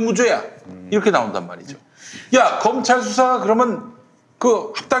왜 무죄야? 이렇게 나온단 말이죠. 야 검찰 수사가 그러면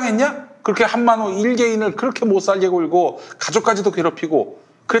그 합당했냐? 그렇게 한만호 1개인을 그렇게 못 살게 굴고 가족까지도 괴롭히고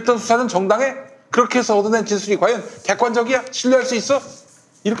그랬던 수사는 정당해? 그렇게 해서 얻어낸 진술이 과연 객관적이야? 신뢰할 수 있어?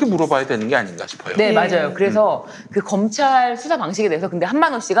 이렇게 물어봐야 되는 게 아닌가 싶어요. 네, 맞아요. 그래서 그 검찰 수사 방식에 대해서 근데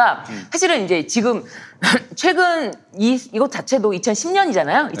한만호 씨가 사실은 이제 지금 최근 이것 자체도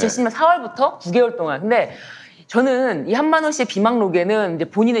 2010년이잖아요. 2010년 4월부터 9개월 동안. 근데 저는 이 한만호 씨의 비망록에는 이제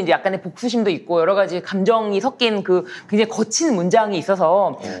본인은 이제 약간의 복수심도 있고 여러 가지 감정이 섞인 그 굉장히 거친 문장이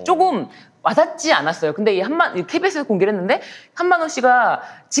있어서 조금 와닿지 않았어요. 근데 KBS에서 공개를 했는데 한만호 씨가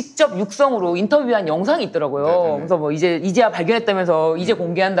직접 육성으로 인터뷰한 영상이 있더라고요. 그래서 뭐 이제야 발견했다면서 이제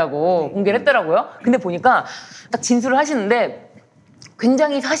공개한다고 공개를 했더라고요. 근데 보니까 딱 진술을 하시는데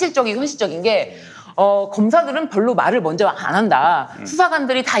굉장히 사실적이고 현실적인 게 검사들은 별로 말을 먼저 안 한다.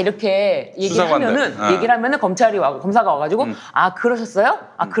 수사관들이 다 이렇게 얘기를 하면은 검사가 와가지고 아 그러셨어요?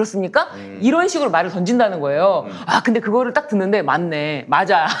 아 그렇습니까? 이런 식으로 말을 던진다는 거예요. 아 근데 그거를 딱 듣는데 맞네,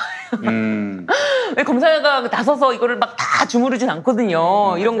 맞아. 검사가 나서서 이거를 막 다 주무르진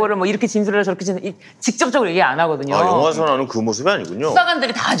않거든요. 이런 거를 뭐 이렇게 진술을 저렇게 직접적으로 얘기 안 하거든요. 영화에서 나오는 그 모습이 아니군요.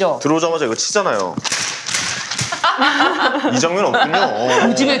 수사관들이 다 하죠. 들어오자마자 이거 치잖아요. 이 장면 없군요.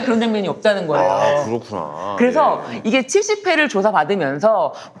 요즘에 그런 장면이 없다는 거예요. 그렇구나. 그래서 이게 70회를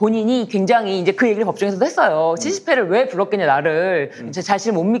조사받으면서 본인이 굉장히 이제 그 얘기를 법정에서도 했어요. 70회를 왜 불렀겠냐, 나를.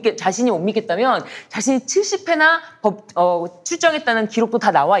 자신이 못 믿겠다면 자신이 70회나 출정했다는 기록도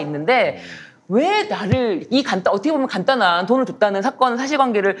다 나와 있는데 왜 나를 어떻게 보면 간단한 돈을 줬다는 사건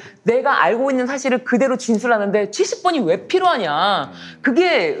사실관계를 내가 알고 있는 사실을 그대로 진술하는데 70번이 왜 필요하냐.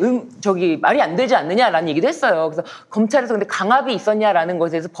 그게 말이 안 되지 않느냐라는 얘기도 했어요. 그래서 검찰에서 근데 강압이 있었냐라는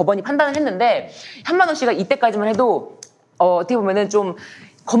것에 대해서 법원이 판단을 했는데 한만호 씨가 이때까지만 해도 어떻게 보면은 좀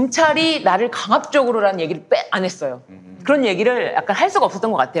검찰이 나를 강압적으로라는 얘기를 안 했어요. 그런 얘기를 약간 할 수가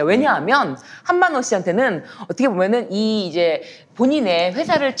없었던 것 같아요. 왜냐하면 한만호 씨한테는 어떻게 보면은 이제 본인의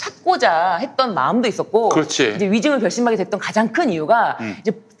회사를 찾고자 했던 마음도 있었고, 그렇지. 이제 위증을 결심하게 됐던 가장 큰 이유가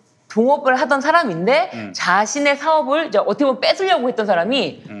이제 동업을 하던 사람인데 자신의 사업을 이제 어떻게 보면 뺏으려고 했던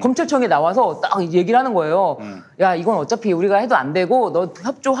사람이 검찰청에 나와서 딱 얘기를 하는 거예요. 야, 이건 어차피 우리가 해도 안 되고 너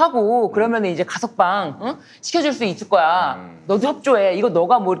협조하고 그러면 이제 가석방 시켜줄 수 있을 거야. 너도 협조해. 이거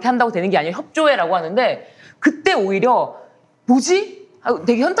너가 뭐 이렇게 한다고 되는 게 아니라 협조해라고 하는데 그때 오히려 뭐지?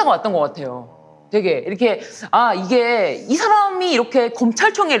 되게 현타가 왔던 것 같아요. 되게 이렇게 이게 이 사람이 이렇게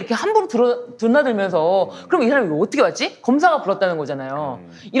검찰청에 이렇게 함부로 드나들면서 그럼 이 사람이 어떻게 왔지? 검사가 불렀다는 거잖아요.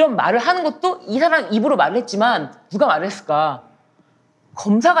 이런 말을 하는 것도 이 사람 입으로 말을 했지만 누가 말을 했을까?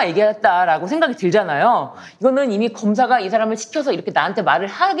 검사가 얘기했다라고 생각이 들잖아요. 이거는 이미 검사가 이 사람을 시켜서 이렇게 나한테 말을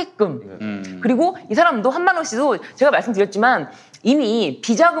하게끔 그리고 이 사람도 한만호 씨도 제가 말씀드렸지만 이미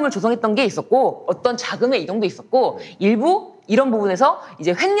비자금을 조성했던 게 있었고 어떤 자금의 이동도 있었고 일부 이런 부분에서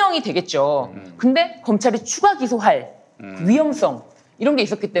이제 횡령이 되겠죠. 근데 검찰이 추가 기소할 위험성 이런 게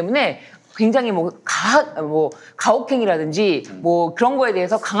있었기 때문에 굉장히 가혹행위라든지 뭐 그런 거에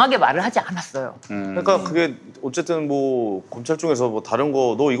대해서 강하게 말을 하지 않았어요. 그러니까 그게 어쨌든 뭐 검찰 쪽에서 뭐 다른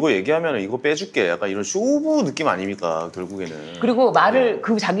거 너 이거 얘기하면 이거 빼줄게 약간 이런 쇼부 느낌 아닙니까 결국에는. 그리고 말을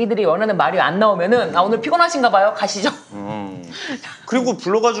그 자기들이 원하는 말이 안 나오면은 오늘 피곤하신가 봐요 가시죠. 그리고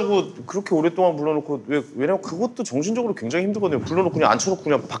불러가지고 그렇게 오랫동안 불러놓고 왜냐면 그것도 정신적으로 굉장히 힘들거든요. 불러놓고 그냥 앉혀놓고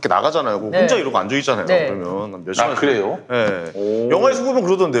그냥 밖에 나가잖아요. 혼자 이러고 앉아있잖아요. 그러면 몇 시간. 그래요? 네. 영화에서 보면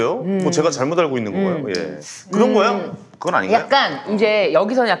그러던데요. 뭐 제가 잘못 알고 있는 건가요? 예. 그런 거야? 그건 아닌가요? 약간 이제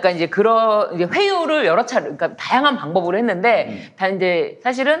여기서는 약간 이제 그런 이제 회유를 여러 차례 그러니까 다양한 방법으로 했는데 다 이제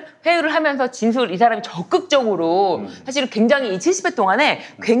사실은 회유를 하면서 이 사람이 적극적으로 사실은 굉장히 이 70회 동안에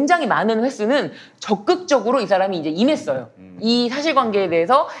굉장히 많은 횟수는 적극적으로 이 사람이 이제 임했어요. 이 사실관계에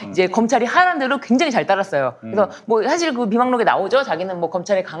대해서 이제 검찰이 하라는 대로 굉장히 잘 따랐어요. 그래서 뭐 사실 그 비방록에 나오죠. 자기는 뭐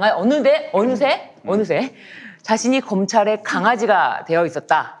검찰에 어느새 자신이 검찰의 강아지가 되어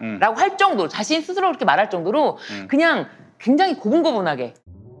있었다라고 할 정도로 자신 스스로 그렇게 말할 정도로 그냥 굉장히 고분고분하게.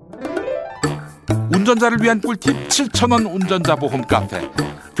 운전자를 위한 꿀팁 7,000원 운전자 보험 카페.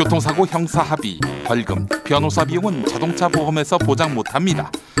 교통사고 형사 합의, 벌금, 변호사 비용은 자동차 보험에서 보장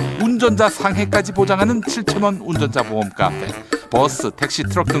못합니다. 운전자 상해까지 보장하는 7,000원 운전자 보험 카페. 버스, 택시,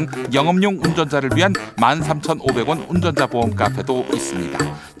 트럭 등 영업용 운전자를 위한 13,500원 운전자 보험 카페도 있습니다.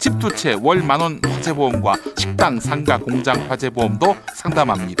 집 두 채 월 10,000원 화재보험과 식당, 상가, 공장 화재보험도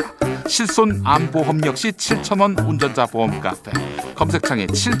상담합니다. 실손 암보험 역시 7,000원 운전자 보험 카페. 검색창에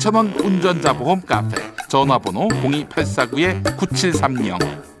 7,000원 운전자 보험 카페. 전화번호 02849-9730.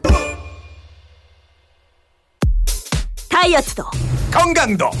 다이어트도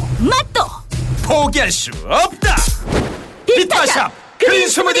건강도 맛도 포기할 수 없다. 비타샵 그린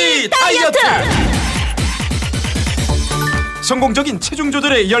스무디 다이어트. 성공적인 체중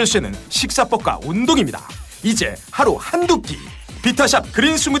조절의 열쇠는 식사법과 운동입니다. 이제 하루 한두 끼 비타샵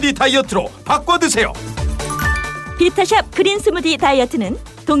그린 스무디 다이어트로 바꿔 드세요. 비타샵 그린 스무디 다이어트는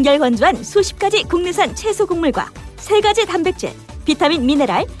동결 건조한 수십 가지 국내산 채소 곡물과 3가지 단백질, 비타민,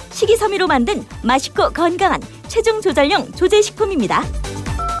 미네랄, 식이섬유로 만든 맛있고 건강한 체중 조절용 조제식품입니다.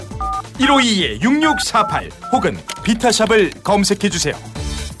 152-6648 혹은 비타샵을 검색해주세요.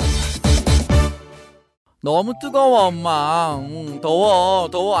 너무 뜨거워 엄마.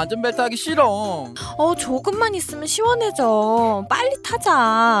 더워 안전벨트 하기 싫어. 조금만 있으면 시원해져. 빨리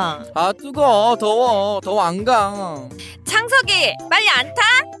타자. 뜨거워 더워 안 가. 창석이 빨리 안 타?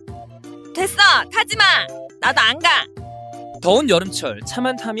 됐어 타지마. 나도 안 가. 더운 여름철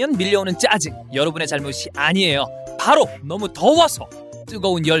차만 타면 밀려오는 짜증 여러분의 잘못이 아니에요. 바로 너무 더워서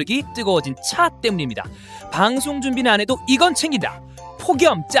뜨거운 열기 뜨거워진 차 때문입니다. 방송 준비는 안 해도 이건 챙긴다.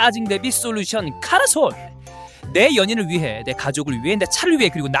 폭염 짜증 대비 솔루션 카라솔. 내 연인을 위해, 내 가족을 위해, 내 차를 위해,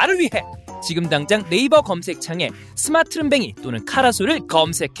 그리고 나를 위해 지금 당장 네이버 검색창에 스마트름뱅이 또는 카라솔을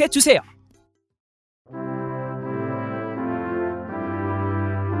검색해 주세요.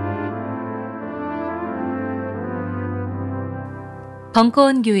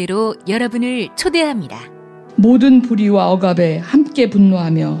 벙커원 교회로 여러분을 초대합니다. 모든 불의와 억압에 함께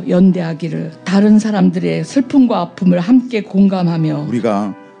분노하며 연대하기를, 다른 사람들의 슬픔과 아픔을 함께 공감하며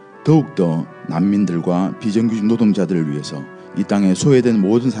우리가 더욱더 난민들과 비정규직 노동자들을 위해서, 이 땅에 소외된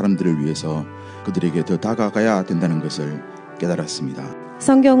모든 사람들을 위해서 그들에게 더 다가가야 된다는 것을 깨달았습니다.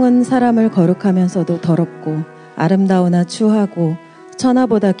 성경은 사람을 거룩하면서도 더럽고 아름다우나 추하고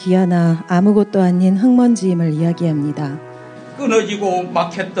천하보다 귀하나 아무것도 아닌 흙먼지임을 이야기합니다. 끊어지고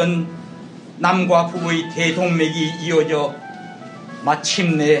막혔던 남과 북의 대동맥이 이어져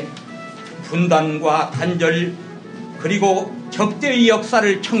마침내 분단과 단절 그리고 적대의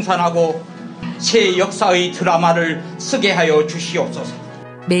역사를 청산하고 새 역사의 드라마를 쓰게 하여 주시옵소서.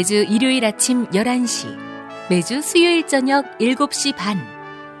 매주 일요일 아침 11시, 매주 수요일 저녁 7시 반.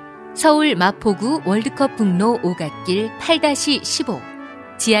 서울 마포구 월드컵 북로 오갓길 8-15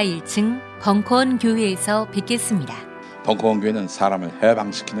 지하 1층 벙커원 교회에서 뵙겠습니다. 벙커원 교회는 사람을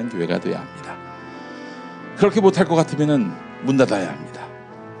해방시키는 교회가 돼야 합니다. 그렇게 못할 것 같으면 문 닫아야 합니다.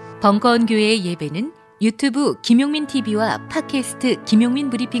 벙커원 교회의 예배는 유튜브 김용민 TV와 팟캐스트 김용민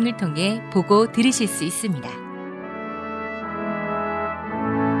브리핑을 통해 보고 들으실 수 있습니다.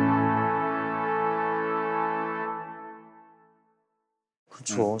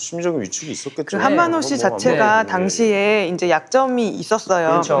 그렇죠. 심리적인 위축이 있었겠죠. 그 한만호 씨 자체가 당시에 이제 약점이 있었어요.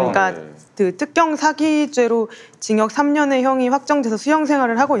 그렇죠. 그러니까 그 특경 사기죄로 징역 3년의 형이 확정돼서 수용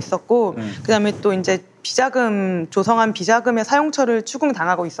생활을 하고 있었고, 그다음에 또 이제 비자금 조성한 비자금의 사용처를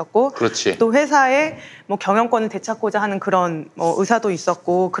추궁당하고 있었고, 그렇지. 또 회사에 뭐 경영권을 되찾고자 하는 그런 의사도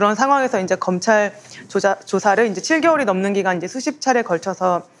있었고, 그런 상황에서 이제 검찰 조사를 이제 7개월이 넘는 기간 이제 수십 차례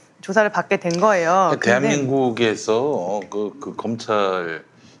걸쳐서 조사를 받게 된 거예요. 대한민국에서 그 검찰한테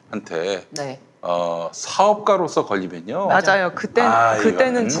사업가로서 걸리면요. 맞아요.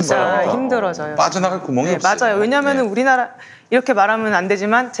 그때는 진짜 힘들어져요. 빠져나갈 구멍이 없어요. 맞아요. 왜냐하면 우리나라 이렇게 말하면 안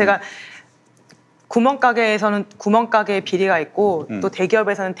되지만 제가 구멍가게에서는 구멍가게의 비리가 있고 또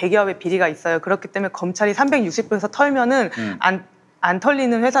대기업에서는 대기업의 비리가 있어요. 그렇기 때문에 검찰이 360도에서 털면은 안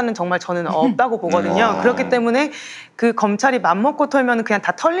털리는 회사는 정말 저는 없다고 보거든요. 그렇기 때문에 그 검찰이 맘먹고 털면 그냥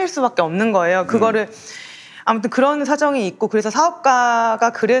다 털릴 수밖에 없는 거예요. 그거를 아무튼 그런 사정이 있고, 그래서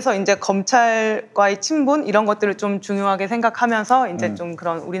사업가가 그래서 이제 검찰과의 친분 이런 것들을 좀 중요하게 생각하면서 이제 좀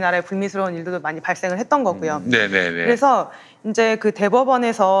그런 우리나라의 불미스러운 일들도 많이 발생을 했던 거고요. 그래서 이제 그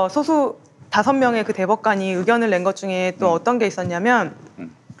대법원에서 소수 5명의 그 대법관이 의견을 낸 것 중에 또 어떤 게 있었냐면,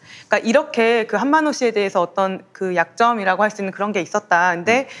 그러니까 이렇게 그 한만호 씨에 대해서 어떤 그 약점이라고 할 수 있는 그런 게 있었다.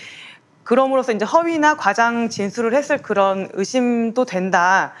 근데 그럼으로써 이제 허위나 과장 진술을 했을 그런 의심도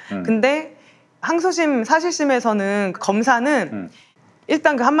된다. 근데 항소심 사실심에서는 검사는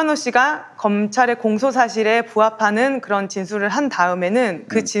일단 그 한만호 씨가 검찰의 공소 사실에 부합하는 그런 진술을 한 다음에는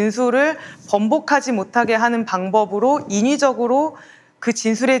그 진술을 번복하지 못하게 하는 방법으로 인위적으로 그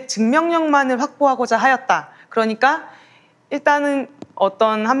진술의 증명력만을 확보하고자 하였다. 그러니까 일단은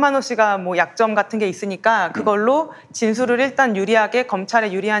어떤 한만호 씨가 뭐 약점 같은 게 있으니까 그걸로 진술을 일단 유리하게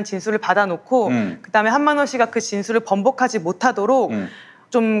검찰에 유리한 진술을 받아놓고 그다음에 한만호 씨가 그 진술을 번복하지 못하도록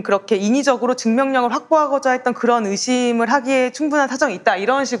좀 그렇게 인위적으로 증명력을 확보하고자 했던 그런 의심을 하기에 충분한 사정이 있다.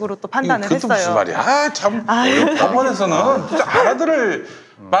 이런 식으로 또 판단을 했어요. 그것도 무슨 말이야. 참 법원에서는 진짜 알아들을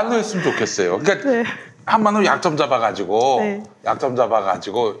말로 했으면 좋겠어요. 그러니까 한만호 약점 잡아가지고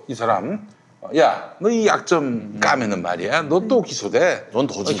이 사람 야, 너 이 약점 까면은 말이야. 너 또 기소돼. 넌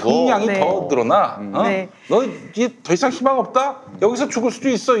더 죽어. 형량이 더 늘어나. 너 이제 더 이상 희망 없다. 여기서 죽을 수도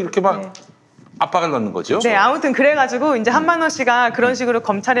있어. 이렇게 막 압박을 넣는 거죠. 네, 아무튼 그래가지고 이제 한만호 씨가 그런 식으로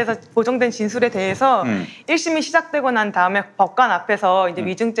검찰에서 보정된 진술에 대해서 1심이 시작되고 난 다음에 법관 앞에서 이제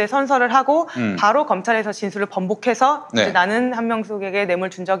위증죄 선서를 하고 바로 검찰에서 진술을 번복해서 이제 나는 한명숙에게 뇌물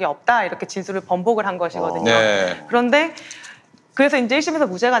준 적이 없다 이렇게 진술을 번복을 한 것이거든요. 그런데 그래서 이제 1심에서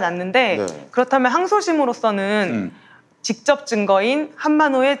무죄가 났는데 그렇다면 항소심으로서는 직접 증거인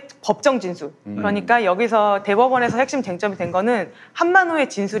한만호의 법정 진술. 그러니까 여기서 대법원에서 핵심 쟁점이 된 거는 한만호의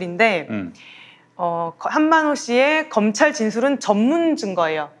진술인데 한만호 씨의 검찰 진술은 전문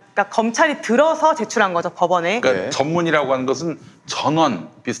증거예요. 그러니까 검찰이 들어서 제출한 거죠, 법원에. 그러니까 전문이라고 하는 것은 전원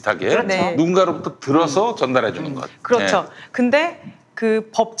비슷하게 누군가로부터 들어서 전달해 주는 것. 그렇죠. 근데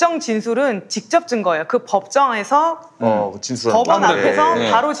그 법정 진술은 직접 증거예요. 그 법정에서 법원 앞에서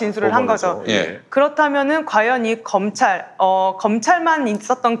바로 진술을 한 거죠. 그렇다면은 과연 이 검찰만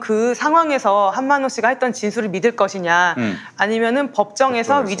있었던 그 상황에서 한만호 씨가 했던 진술을 믿을 것이냐, 아니면은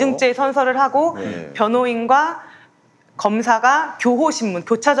법정에서 위증죄 선서를 하고 변호인과 검사가 교호신문,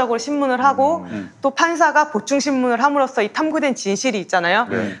 교차적으로 신문을 하고 또 판사가 보충신문을 함으로써 이 탐구된 진실이 있잖아요.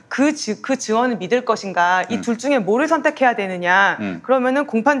 그 증언을 믿을 것인가, 이 둘 중에 뭐를 선택해야 되느냐. 그러면은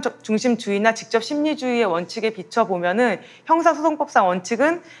공판 중심주의나 직접 심리주의의 원칙에 비춰보면은 형사소송법상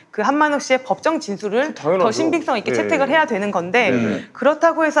원칙은 그 한만호 씨의 법정 진술을 더 신빙성 있게 채택을 해야 되는 건데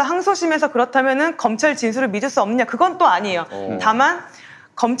그렇다고 해서 항소심에서 그렇다면은 검찰 진술을 믿을 수 없느냐, 그건 또 아니에요. 다만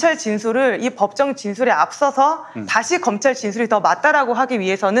검찰 진술을 이 법정 진술에 앞서서 다시 검찰 진술이 더 맞다라고 하기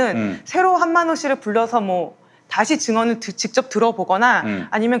위해서는 새로 한만호 씨를 불러서 뭐 다시 증언을 직접 들어보거나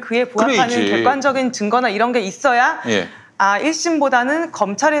아니면 그에 부합하는 객관적인 증거나 이런 게 있어야 1심보다는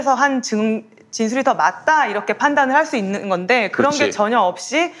검찰에서 한 진술이 더 맞다 이렇게 판단을 할 수 있는 건데 그런 게 전혀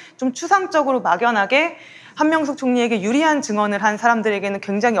없이 좀 추상적으로 막연하게 한명숙 총리에게 유리한 증언을 한 사람들에게는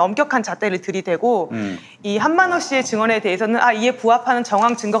굉장히 엄격한 잣대를 들이대고 이 한만호 씨의 증언에 대해서는 이에 부합하는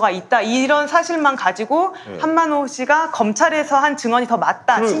정황 증거가 있다 이런 사실만 가지고 한만호 씨가 검찰에서 한 증언이 더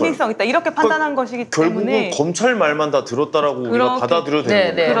맞다, 신빙성 있다 이렇게 판단한 것이기 때문에 결국은 검찰 말만 다 들었다라고 우리가 받아들여도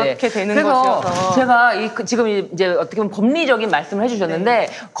되는 거예요. 그렇게 되는 그래서 것이어서 제가 지금 이제 어떻게 보면 법리적인 말씀을 해주셨는데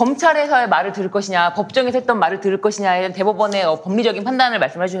검찰에서의 말을 들을 것이냐, 법정에서 했던 말을 들을 것이냐에 대법원의 법리적인 판단을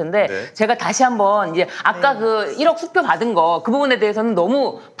말씀해 주셨는데 제가 다시 한번 이제 아까 그 1억 수표 받은 거 그 부분에 대해서는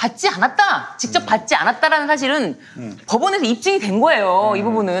너무 받지 않았다, 직접 받지 않았다라는 사실은 법원에서 입증이 된 거예요. 이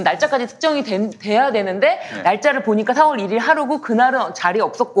부분은 날짜까지 특정이 돼야 되는데 날짜를 보니까 4월 1일 하루고 그날은 자리에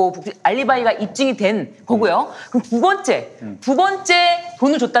없었고 알리바이가 입증이 된 거고요. 그럼 두 번째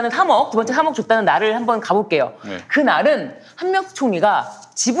돈을 줬다는 3억, 두 번째 3억 줬다는 날을 한번 가볼게요. 그 날은 한명숙 총리가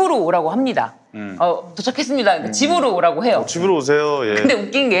집으로 오라고 합니다. 도착했습니다. 그러니까 집으로 오라고 해요. 집으로 오세요. 예. 근데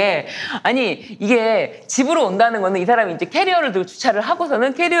웃긴 게 이게 집으로 온다는 거는 이 사람이 이제 캐리어를 들고 주차를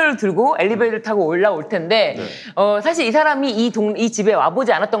하고서는 캐리어를 들고 엘리베이터를 타고 올라올 텐데 사실 이 사람이 이 집에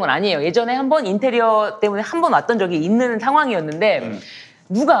와보지 않았던 건 아니에요. 예전에 한번 인테리어 때문에 한 번 왔던 적이 있는 상황이었는데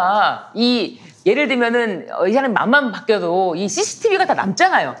누가 예를 들면은 이 사람이 맘만 바뀌어도 이 CCTV가 다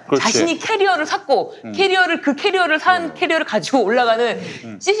남잖아요. 그렇지. 자신이 캐리어를 샀고 캐리어를 산 캐리어를 가지고 올라가는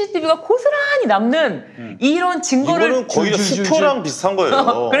CCTV가 고스란히 남는 이런 증거를 이거는 거의 수표랑 비슷한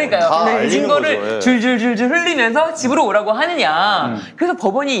거예요. 그러니까요. 증거를 줄줄줄줄 흘리면서 집으로 오라고 하느냐. 그래서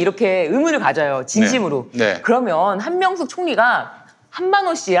법원이 이렇게 의문을 가져요. 진심으로. 그러면 한명숙 총리가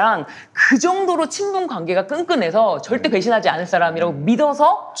한만호 씨랑 그 정도로 친분 관계가 끈끈해서 절대 배신하지 않을 사람이라고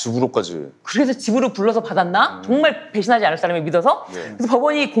믿어서 집으로까지. 그래서 집으로 불러서 받았나? 정말 배신하지 않을 사람을 믿어서? 그래서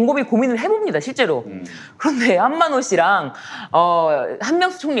법원이 곰곰이 고민을 해봅니다, 실제로. 그런데 한만호 씨랑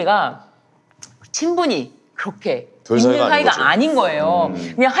한명숙 총리가 친분이 그렇게 있는 사이가 아닌 거예요.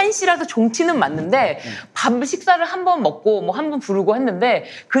 그냥 한 씨라서 종치는 맞는데 밥 식사를 한 번 먹고 뭐 한 번 부르고 했는데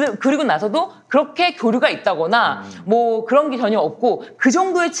그리고 나서도 그렇게 교류가 있다거나 뭐 그런 게 전혀 없고 그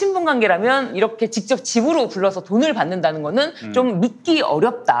정도의 친분 관계라면 이렇게 직접 집으로 불러서 돈을 받는다는 거는 좀 믿기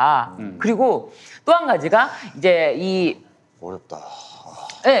어렵다. 그리고 또 한 가지가 이제 어렵다.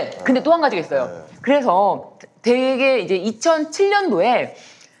 네, 근데 또 한 가지가 있어요. 그래서 되게 이제 2007년도에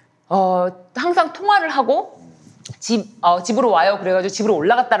항상 통화를 하고 집으로 와요. 그래가지고 집으로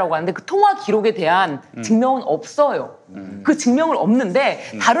올라갔다라고 하는데 그 통화 기록에 대한 증명은 없어요. 그 증명을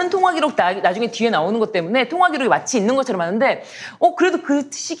없는데 다른 통화 기록 나중에 뒤에 나오는 것 때문에 통화 기록이 마치 있는 것처럼 하는데 그래도 그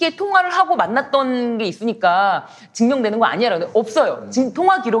시기에 통화를 하고 만났던 게 있으니까 증명되는 거 아니야라고 하는데 없어요. 지금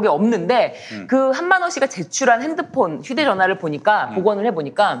통화 기록에 없는데 그 한만호 씨가 제출한 핸드폰, 휴대전화를 보니까 복원을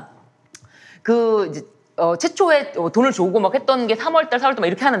해보니까 이제 최초에 돈을 주고 막 했던 게 3월달, 4월달 막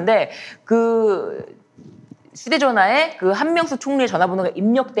이렇게 하는데 휴대전화에 그 한명숙 총리의 전화번호가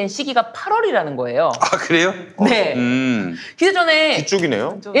입력된 시기가 8월이라는 거예요. 아, 그래요? 네. 휴대전화에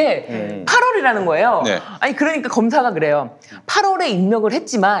뒤쪽이네요. 예, 8월이라는 거예요. 네. 아니 그러니까 검사가 그래요. 8월에 입력을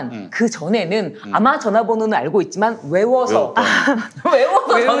했지만 그 전에는 아마 전화번호는 알고 있지만 외워서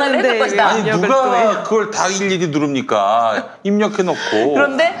전화를 했을 것이다. 아니 누가 그걸 다 일일이 누릅니까? 입력해놓고.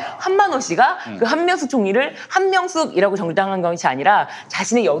 그런데 한만호 씨가 그 한명숙 총리를 한명숙이라고 정당한 것이 아니라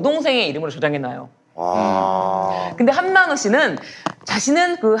자신의 여동생의 이름으로 저장해놔요. 근데 한만호 씨는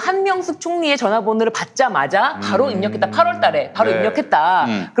자신은 그 한명숙 총리의 전화번호를 받자마자 바로 입력했다. 8월 달에 바로 입력했다.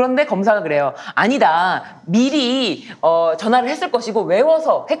 그런데 검사가 그래요. 아니다. 미리 전화를 했을 것이고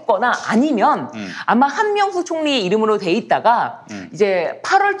외워서 했거나 아니면 아마 한명숙 총리의 이름으로 돼 있다가 이제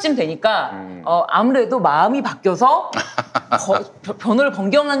 8월쯤 되니까 아무래도 마음이 바뀌어서 번호를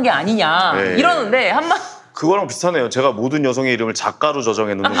변경한 게 아니냐 이러는데 그거랑 비슷하네요. 제가 모든 여성의 이름을 작가로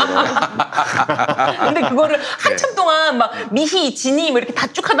저장해 놓는 거랑. 근데 그거를 한참 동안 막 미희, 진희 뭐 이렇게 다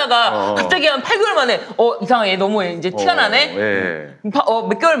쭉 하다가 갑자기 한 8개월 만에 이상해. 너무 이제 티가 나네.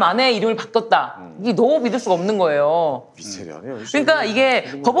 몇 개월 만에 이름을 바꿨다. 이게 너무 믿을 수가 없는 거예요. 미스테리하네요. 그러니까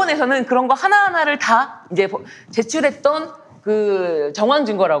이게 법원에서는 그런 거 하나하나를 다 이제 제출했던 그 정황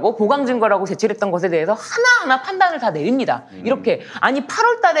증거라고 보강 증거라고 제출했던 것에 대해서 하나하나 판단을 다 내립니다. 이렇게 아니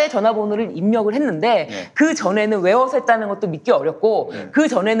 8월 달에 전화번호를 입력을 했는데 그 전에는 외워서 했다는 것도 믿기 어렵고 그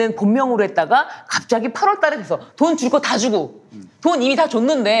전에는 본명으로 했다가 갑자기 8월 달에 돼서 돈 줄 거 다 주고 돈 이미 다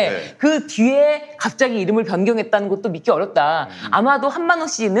줬는데 그 뒤에 갑자기 이름을 변경했다는 것도 믿기 어렵다. 아마도 한만호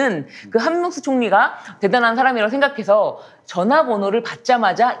씨는 그 한명숙 총리가 대단한 사람이라고 생각해서 전화번호를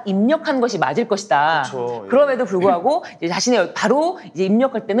받자마자 입력한 것이 맞을 것이다. 그렇죠. 그럼에도 불구하고 이제 자신의 바로 이제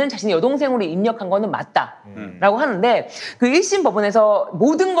입력할 때는 자신의 여동생으로 입력한 거는 맞다라고 하는데 그 1심 법원에서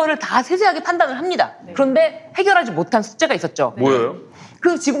모든 거를 다 세세하게 판단을 합니다. 그런데 해결하지 못한 숙제가 있었죠. 뭐예요?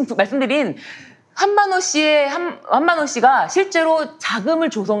 그 지금 말씀드린 한만호 씨가 실제로 자금을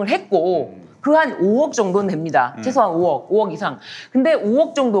조성을 했고 그 한 5억 정도는 됩니다. 최소한 5억 이상. 근데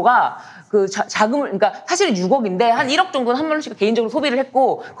 5억 정도가 그 자금을, 그러니까 사실은 6억인데 한 1억 정도는 한만원 씨가 개인적으로 소비를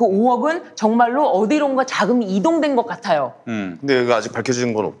했고 그 5억은 정말로 어디론가 자금이 이동된 것 같아요. 근데 여기 아직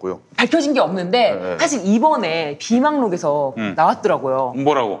밝혀진 건 없고요. 밝혀진 게 없는데 사실 이번에 비망록에서 나왔더라고요.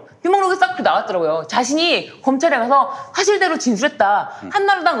 뭐라고? 비망록에 싹 나왔더라고요. 자신이 검찰에 가서 사실대로 진술했다.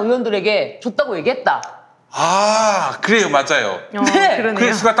 한나라당 의원들에게 줬다고 얘기했다. 아, 그래요, 맞아요. 네.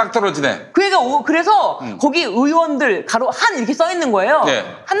 그 수가 딱 떨어지네. 그래서 거기 의원들 가로 한 이렇게 써 있는 거예요. 네.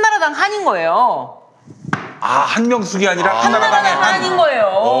 한나라당 한인 거예요. 아, 한명숙이 아니라 한나라당의 한인 거예요.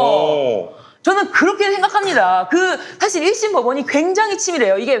 오. 저는 그렇게 생각합니다. 사실 1심 법원이 굉장히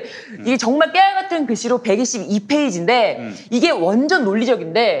치밀해요. 이게 정말 깨알 같은 글씨로 122페이지인데, 이게 완전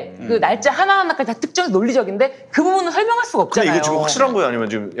논리적인데, 그 날짜 하나하나까지 다 특정해서 논리적인데, 그 부분은 설명할 수가 없잖아요. 근데 이게 지금 확실한 거예요? 아니면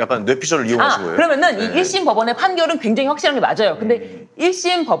지금 약간 뇌피셜을 이용하신 거예요? 그러면은 이 1심 법원의 판결은 굉장히 확실한 게 맞아요. 근데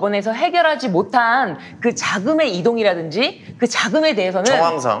 1심 법원에서 해결하지 못한 그 자금의 이동이라든지, 그 자금에 대해서는.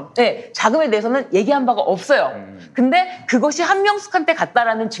 정황상. 네, 자금에 대해서는 얘기한 바가 없어요. 근데 그것이 한명숙한테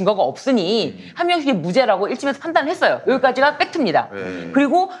갔다라는 증거가 없으니, 한명숙이 무죄라고 1심에서 판단을 했어요. 여기까지가 팩트입니다.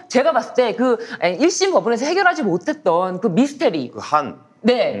 그리고 제가 봤을 때 1심 법원에서 해결하지 못했던 그 미스테리.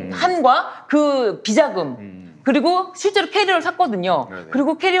 한과 그 비자금. 그리고 실제로 캐리어를 샀거든요.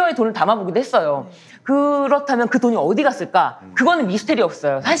 그리고 캐리어에 돈을 담아보기도 했어요. 그렇다면 그 돈이 어디 갔을까? 그거는 미스테리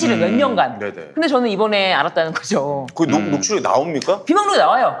없어요. 사실은 몇 년간. 근데 저는 이번에 알았다는 거죠. 그 녹취록이 나옵니까? 비망록이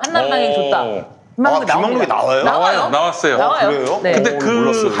나와요. 한나라당에 줬다. 비망록이 나와요? 나왔어요. 그래요? 네. 근데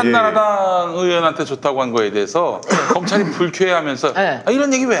그 한나라당 의원한테 줬다고 한 거에 대해서 검찰이 불쾌해하면서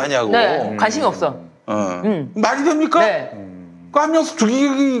이런 얘기 왜 하냐고. 네, 관심이 없어. 말이 됩니까? 네. 그 한명숙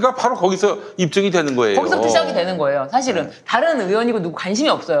죽이기가 바로 거기서 입증이 되는 거예요. 거기서부터 시작이 되는 거예요. 사실은 다른 의원이고 누구 관심이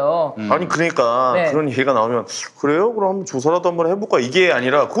없어요. 아니 그러니까 그런 얘기가 나오면 그래요? 그럼 한번 조사라도 한번 해볼까? 이게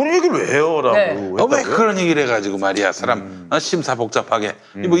아니라 그런 얘기를 왜 해요? 라고. 왜 그런 얘기를 해가지고 말이야. 사람 심사 복잡하게.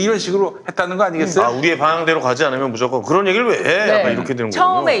 뭐 이런 식으로 했다는 거 아니겠어요? 우리의 방향대로 가지 않으면 무조건 그런 얘기를 왜 해? 약간 이렇게 되는 거예요.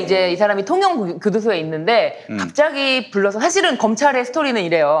 처음에 이제 이 사람이 통영 교도소에 있는데 갑자기 불러서 사실은 검찰의 스토리는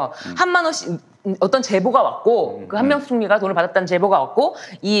이래요. 1만원씩 어떤 제보가 왔고 그 한명숙 총리가 돈을 받았다는 제보가 왔고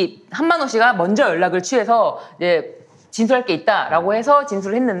이 한만호 씨가 먼저 연락을 취해서 이제 진술할 게 있다라고 해서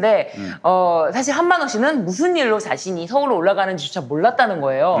진술을 했는데 사실 한만호 씨는 무슨 일로 자신이 서울로 올라가는지조차 몰랐다는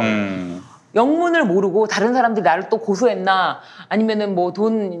거예요. 영문을 모르고 다른 사람들이 나를 또 고소했나 아니면은 뭐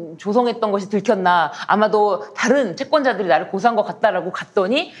돈 조성했던 것이 들켰나 아마도 다른 채권자들이 나를 고소한 것 같다라고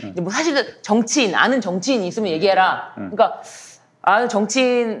갔더니 이제 뭐 사실은 정치인 아는 정치인이 있으면 얘기해라. 그러니까 아는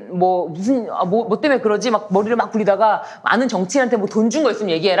정치인 뭐 때문에 그러지 막 머리를 막 굴리다가 아는 정치인한테 뭐 돈 준 거 있으면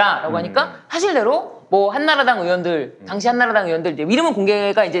얘기해라라고 하니까 사실대로 뭐 한나라당 의원들 당시 한나라당 의원들 이제 이름은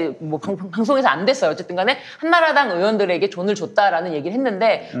공개가 이제 뭐 방송에서 안 됐어요. 어쨌든 간에 한나라당 의원들에게 돈을 줬다라는 얘기를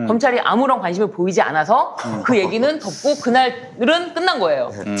했는데 검찰이 아무런 관심을 보이지 않아서 그 얘기는 덮고 그날은 끝난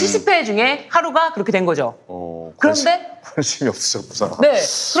거예요. 70회 중에 하루가 그렇게 된 거죠. 그런데 관심이 없으셨구나. 네,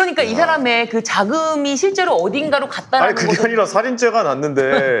 그러니까 이 사람의 그 자금이 실제로 어딘가로 갔다라는 아니 그게 아니라 살인죄가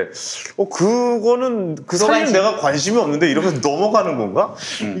났는데 그거는 그 살인 내가 관심이 없는데 이러면 넘어가는 건가?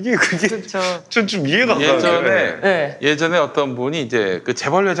 이게 그게 좀 이해가 안 가요. 예전에 어떤 분이 이제 그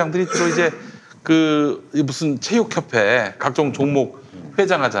재벌 회장들이 주로 이제 그 무슨 체육협회 각종 종목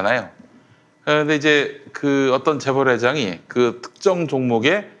회장하잖아요. 그런데 이제 그 어떤 재벌 회장이 그 특정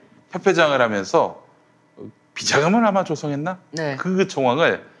종목에 협회장을 하면서 비자금을 아마 조성했나? 그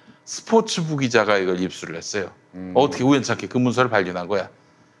정황을 스포츠부 기자가 이걸 입수를 했어요. 어떻게 우연찮게 그 문서를 발견한 거야.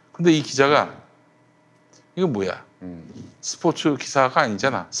 근데 이 기자가 이거 뭐야? 스포츠 기사가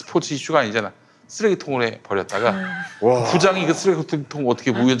아니잖아. 스포츠 이슈가 아니잖아. 쓰레기통에 버렸다가 부장이 그 쓰레기통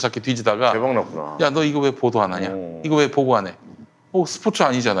어떻게 우연찮게 뒤지다가 대박 났구나. 야, 너 이거 왜 보도 안 하냐? 이거 왜 보고 안 해? 스포츠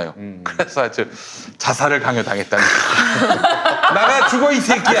아니잖아요. 그래서 아주 자살을 강요당했다니. 나가 죽어 이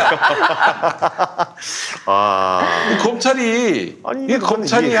새끼야. 검찰이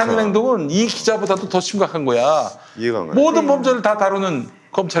검찰이 하는 행동은 이 기자보다도 더 심각한 거야. 이해가 안 가요. 모든 범죄를 다 다루는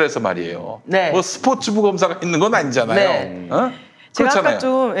검찰에서 말이에요. 뭐 스포츠부 검사가 있는 건 아니잖아요. 제가 그렇잖아요. 아까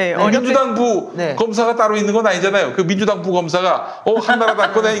좀 민주당부 검사가 따로 있는 건 아니잖아요. 그 민주당부 검사가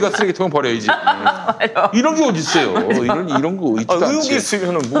한나라당 거네 이거 쓰레기통에 버려야지. 이런 게 어디 있어요? 이런 거 있지도 않지. 의혹이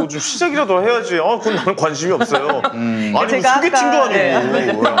있으면 뭐 좀 시작이라도 해야지. 그건 나는 관심이 없어요. 아니 뭐 제가 소개팅도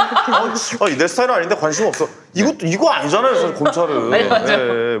아니고. 내 스타일은 아닌데 관심 없어. 이거 아니잖아요, 사실 검찰은.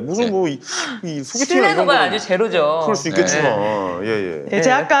 맞아요. 무슨 뭐 이 소개팅 신뢰도가 아주 제로죠. 그럴 수 있겠지만.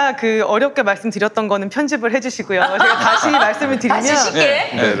 제가 아까 그 어렵게 말씀드렸던 거는 편집을 해주시고요. 제가 다시 말씀을 드리면, 다시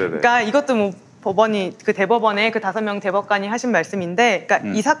쉽게. 그러니까 이것도 뭐 법원이 그 대법원의 그 5명 대법관이 하신 말씀인데, 그러니까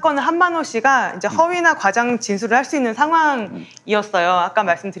이 사건은 한만호 씨가 이제 허위나 과장 진술을 할 수 있는 상황이었어요. 아까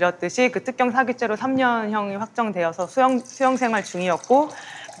말씀드렸듯이 그 특경 사기죄로 3년형이 확정되어서 수용 생활 중이었고,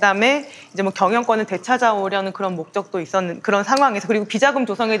 그다음에 이제 뭐 경영권을 되찾아오려는 그런 목적도 있었는 그런 상황에서, 그리고 비자금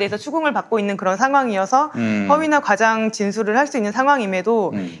조성에 대해서 추궁을 받고 있는 그런 상황이어서 허위나 과장 진술을 할 수 있는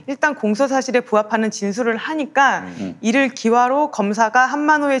상황임에도 일단 공소 사실에 부합하는 진술을 하니까 이를 기화로 검사가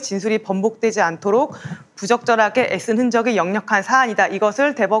한만호의 진술이 번복되지 않도록 부적절하게 애쓴 흔적이 역력한 사안이다.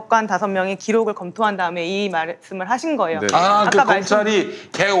 이것을 대법관 5명이 기록을 검토한 다음에 이 말씀을 하신 거예요. 네. 아까 검찰이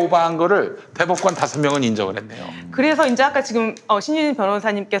개오바한 거를 대법관 5명은 인정을 했네요. 그래서 이제 아까 지금 신윤희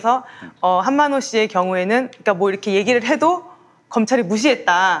변호사님께서 한만호 씨의 경우에는 그러니까 뭐 이렇게 얘기를 해도 검찰이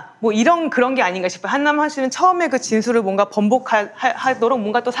무시했다. 뭐 그런 게 아닌가 싶어요. 한남환 씨는 처음에 그 진술을 뭔가 번복하도록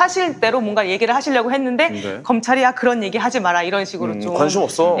뭔가 또 사실대로 뭔가 얘기를 하시려고 했는데 검찰이 그런 얘기 하지 마라 이런 식으로 좀 관심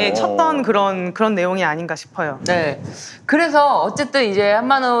없어. 네, 쳤던 그런 내용이 아닌가 싶어요. 네. 그래서 어쨌든 이제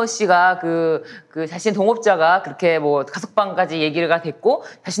한만호 씨가 그 자신 동업자가 그렇게 뭐 가석방까지 얘기가 됐고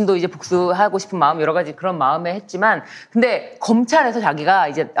자신도 이제 복수하고 싶은 마음 여러 가지 그런 마음에 했지만 근데 검찰에서 자기가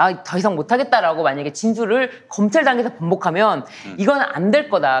이제 더 이상 못하겠다라고 만약에 진술을 검찰 단계에서 번복하면 이건 안 될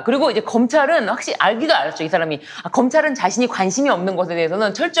거다. 그리고 이제 검찰은 확실히 알기도 알았죠. 이 사람이 검찰은 자신이 관심이 없는 것에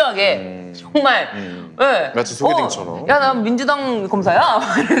대해서는 철저하게 정말 네. 마치 소개팅처럼 야, 나 민주당 검사야.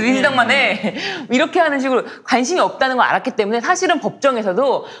 민주당만 해. 이렇게 하는 식으로 관심이 없다는 걸 알았기 때문에 사실은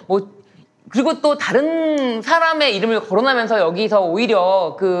법정에서도 뭐 그리고 또 다른 사람의 이름을 거론하면서 여기서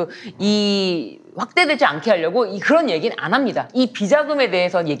오히려 이 확대되지 않게 하려고 그런 얘기는 안 합니다. 이 비자금에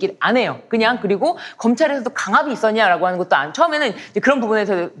대해서 얘기를 안 해요. 그냥 그리고 검찰에서도 강압이 있었냐라고 하는 것도 처음에는 이제 그런 부분에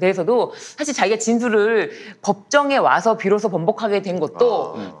대해서도 사실 자기가 진술을 법정에 와서 비로소 번복하게 된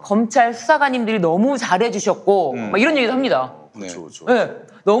것도 검찰 수사관님들이 너무 잘해주셨고 막 이런 얘기도 합니다. 그렇죠, 그렇죠. 네.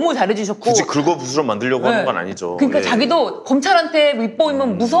 너무 잘해주셨고 굳이 긁어부스럼 만들려고 하는 건 아니죠. 그러니까 자기도 검찰한테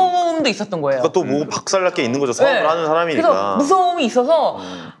윗보이면 무서움도 있었던 거예요. 그러니까 또 뭐 박살날 게 있는 거죠. 사업을 하는 사람이니까. 그래서 무서움이 있어서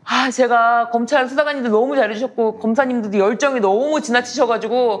제가 검찰 수사관님들 너무 잘해주셨고 검사님들도 열정이 너무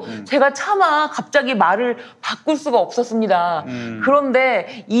지나치셔가지고 제가 차마 갑자기 말을 바꿀 수가 없었습니다.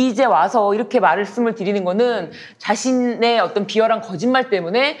 그런데 이제 와서 이렇게 말씀을 드리는 거는 자신의 어떤 비열한 거짓말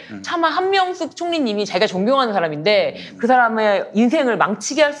때문에 차마 한명숙 총리님이 자기가 존경하는 사람인데 그 사람의 인생을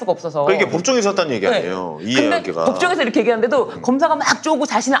망치게 할 수가 없어서. 그러니까 이게 법정에서 했다는 얘기 아니에요. 이 이야기가. 법정에서 이렇게 얘기하는데도 검사가 막 쪼고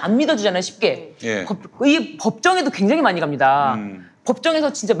자신을 안 믿어주잖아요. 쉽게. 예. 이 법정에도 굉장히 많이 갑니다.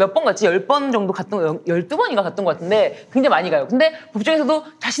 법정에서 진짜 몇 번 갔지? 10번 정도 갔던 거, 12번인가 갔던 것 같은데 굉장히 많이 가요. 근데 법정에서도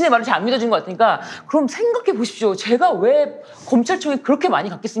자신의 말을 잘 안 믿어주는 것 같으니까 그럼 생각해 보십시오. 제가 왜 검찰청에 그렇게 많이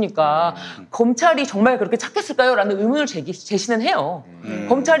갔겠습니까? 검찰이 정말 그렇게 착했을까요? 라는 의문을 제시는 해요.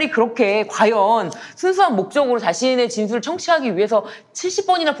 검찰이 그렇게 과연 순수한 목적으로 자신의 진술을 청취하기 위해서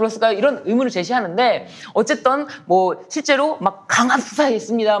 70번이나 불렀을까요? 이런 의문을 제시하는데 어쨌든 뭐 실제로 막 강압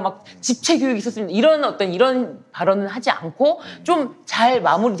수사했습니다. 막 집체 교육이 있었습니다. 이런 발언은 하지 않고 좀 잘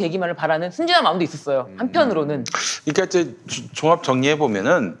마무리되기만을 바라는 순진한 마음도 있었어요. 한편으로는. 그러니까 이제 종합 정리해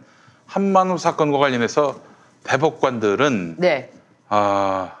보면은 한만호 사건과 관련해서 대법관들은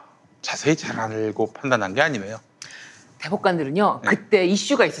자세히 잘 알고 판단한 게 아니네요. 대법관들은요. 그때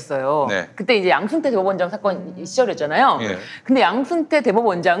이슈가 있었어요. 그때 이제 양승태 대법원장 사건 시절이었잖아요. 근데 양승태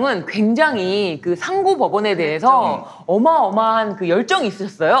대법원장은 굉장히 그 상고 법원에 대해서 어마어마한 그 열정이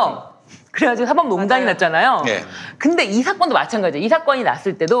있으셨어요. 그래가지고 사법농단이 났잖아요. 근데 이 사건도 마찬가지예요. 이 사건이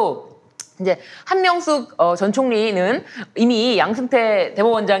났을 때도 이제 한명숙 전 총리는 이미 양승태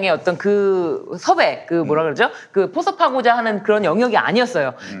대법원장의 어떤 그 섭외, 그 뭐라 그러죠? 그 포섭하고자 하는 그런 영역이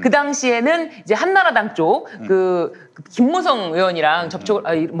아니었어요. 그 당시에는 이제 한나라당 쪽 김무성 의원이랑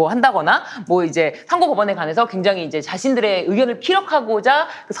접촉을 뭐 한다거나 뭐 이제 상고법원에 관해서 굉장히 이제 자신들의 의견을 피력하고자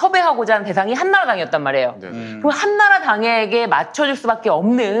섭외하고자 하는 대상이 한나라당이었단 말이에요. 그럼 한나라당에게 맞춰줄 수밖에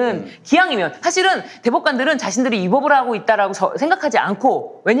없는 기왕이면 사실은 대법관들은 자신들이 위법을 하고 있다라고 생각하지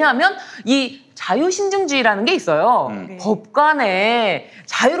않고 왜냐하면 이 자유신증주의라는 게 있어요. 법관의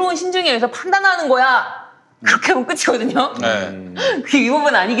자유로운 신증에 의해서 판단하는 거야. 그렇게 하면 끝이거든요. 그게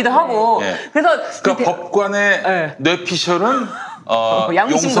위법은 아니기도 하고. 그래서 그러니까 법관의 뇌피셜은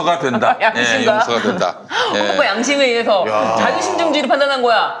용서가 된다. 용서가 된다. 헌법과 양심에 의해서 자유신증주의를 판단한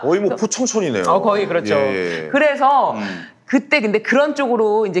거야. 거의 뭐 포청천이네요. 거의 그렇죠. 그래서 그때 근데 그런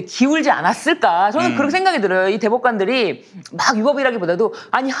쪽으로 이제 기울지 않았을까? 저는 그렇게 생각이 들어요. 이 대법관들이 막 위법이라기보다도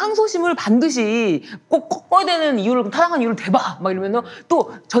아니 항소심을 반드시 꼭 꺾어야 되는 이유를 타당한 이유를 대봐 막 이러면은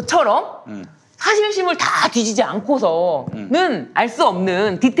또 저처럼 사실심을 다 뒤지지 않고서는 알 수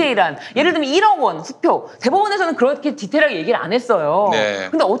없는 디테일한 예를 들면 1억 원 수표 대법원에서는 그렇게 디테일하게 얘기를 안 했어요. 네.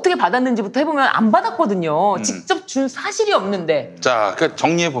 근데 어떻게 받았는지부터 해보면 안 받았거든요. 직접 준 사실이 없는데. 자, 그러니까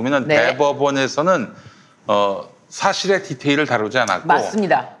정리해 보면은 네. 대법원에서는 사실의 디테일을 다루지 않았고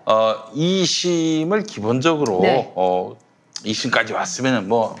맞습니다. 2심을 기본적으로 네. 2심까지 왔으면은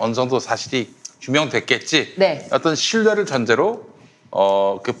뭐 어느 정도 사실이 규명됐겠지. 네. 어떤 신뢰를 전제로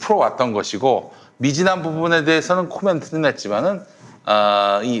풀어왔던 것이고 미진한 부분에 대해서는 코멘트는 했지만은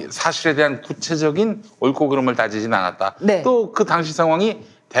이 사실에 대한 구체적인 옳고 그름을 따지진 않았다. 네. 또 그 당시 상황이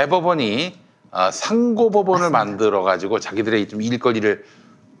대법원이 상고법원을 만들어 가지고 자기들의 좀 일거리를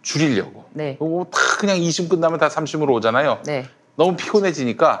줄이려고. 네. 다 그냥 2심 끝나면 다 3심으로 오잖아요. 네. 너무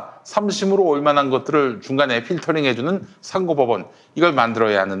피곤해지니까 3심으로 올 만한 것들을 중간에 필터링 해주는 상고법원 이걸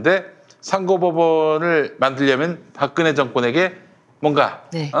만들어야 하는데 상고법원을 만들려면 박근혜 정권에게 뭔가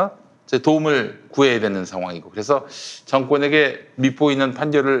네. 도움을 구해야 되는 상황이고 그래서 정권에게 밉보이는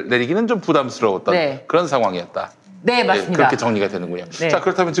판결을 내리기는 좀 부담스러웠던 네. 그런 상황이었다. 네, 맞습니다. 그렇게 정리가 되는군요. 네. 자,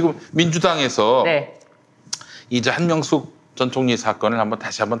 그렇다면 지금 민주당에서 네. 이제 한명숙 전 총리 사건을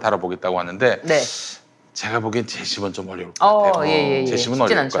다시 한번 다뤄보겠다고 하는데 네. 제가 보기엔 재심은 좀 어려울 것 같아요. 예. 재심은 쉽진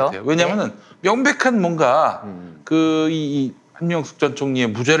어려울 않죠. 것 같아요. 왜냐하면은 명백한 뭔가 이 한명숙 전 총리의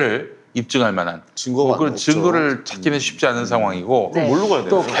무죄를 입증할 만한 그 증거를 찾기는 쉽지 않은 상황이고 그럼 뭘로 가야 돼요?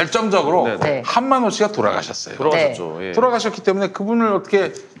 또 결정적으로 네. 한만호 씨가 돌아가셨어요. 돌아가셨죠. 네. 예. 돌아가셨기 때문에 그분을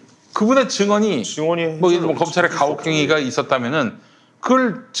어떻게 그분의 증언이 뭐 검찰의 가혹행위가 있었다면은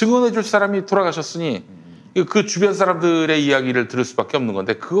그걸 증언해 줄 사람이 돌아가셨으니 그 주변 사람들의 이야기를 들을 수밖에 없는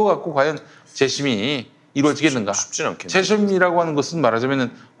건데 그거 갖고 과연 재심이 이루어지겠는가? 쉽진 않겠네요. 재심이라고 하는 것은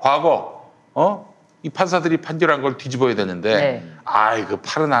말하자면은 과거 이 판사들이 판결한 걸 뒤집어야 되는데 네. 그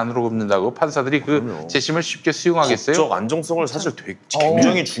팔은 안으로 굽는다고 판사들이 그 재심을 쉽게 수용하겠어요? 법적 안정성을 사실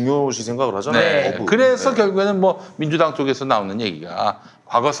굉장히 중요시 생각을 하잖아요. 네. 법은. 그래서 결국에는 뭐 민주당 쪽에서 나오는 얘기가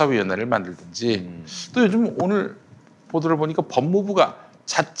과거사위원회를 만들든지 또 요즘 오늘 보도를 보니까 법무부가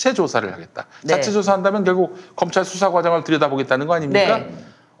자체 조사를 하겠다. 네. 자체 조사한다면 결국 검찰 수사 과정을 들여다보겠다는 거 아닙니까? 네.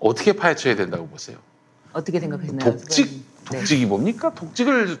 어떻게 파헤쳐야 된다고 보세요? 어떻게 생각하시나요? 독직이 뭡니까?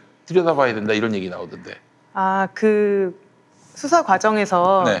 독직을 들여다봐야 된다 이런 얘기 나오던데. 그 수사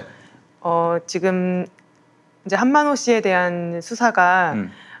과정에서 네. 지금 이제 한만호 씨에 대한 수사가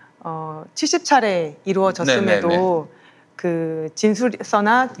 70차례 이루어졌음에도 네네네. 그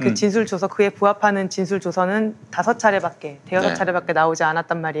진술서나 그 진술 조서 그에 부합하는 진술 조서는 5차례밖에 대여섯 차례밖에 나오지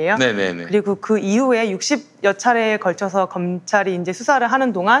않았단 말이에요. 네네네. 그리고 그 이후에 60여 차례에 걸쳐서 검찰이 이제 수사를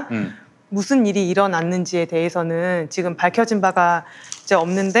하는 동안 무슨 일이 일어났는지에 대해서는 지금 밝혀진 바가 이제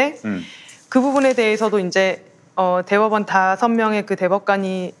없는데 그 부분에 대해서도 이제 대법원 5명의 그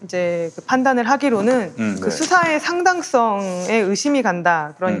대법관이 이제 그 판단을 하기로는 그 수사의 상당성에 의심이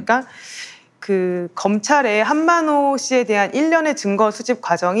간다. 그러니까 그 검찰의 한만호 씨에 대한 일련의 증거 수집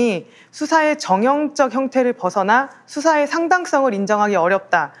과정이 수사의 정형적 형태를 벗어나 수사의 상당성을 인정하기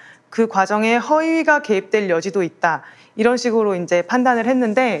어렵다. 그 과정에 허위가 개입될 여지도 있다. 이런 식으로 이제 판단을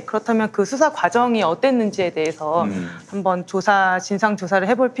했는데 그렇다면 그 수사 과정이 어땠는지에 대해서 한번 진상 조사를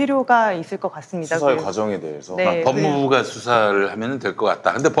해볼 필요가 있을 것 같습니다. 수사의 과정에 대해서 네, 법무부가 수사를 하면 될 것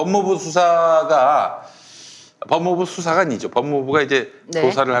같다. 근데 법무부 수사가 아니죠. 법무부가 이제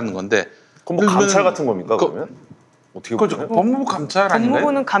조사를 하는 건데. 그럼 뭐 감찰 같은 겁니까 그러면? 어떻게 그렇죠. 법무부 감찰 아닌가요?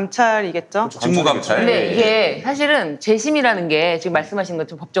 법무부는 감찰이겠죠. 직무감찰. 근데 이게 사실은 재심이라는 게 지금 말씀하신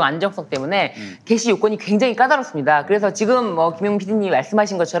것처럼 법적 안정성 때문에 개시 요건이 굉장히 까다롭습니다. 그래서 지금 김용민 PD님이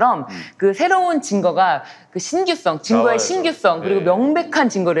말씀하신 것처럼 그 새로운 증거가 그 신규성, 증거의 신규성 그리고 명백한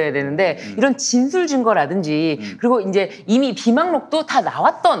증거를 해야 되는데 이런 진술 증거라든지 그리고 이제 이미 비망록도 다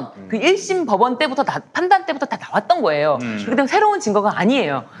나왔던 그 1심 법원 때부터 판단 때부터 다 나왔던 거예요. 그렇기 때문에 새로운 증거가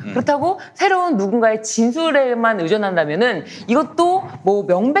아니에요. 그렇다고 새로운 누군가의 진술에만 의존한다면은 이것도 뭐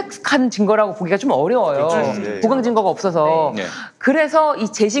명백한 증거라고 보기가 좀 어려워요. 그렇죠. 보강 증거가 없어서. 그래서 이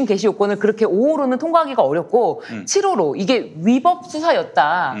재심 개시 요건을 그렇게 5호로는 통과하기가 어렵고 7호로 이게 위법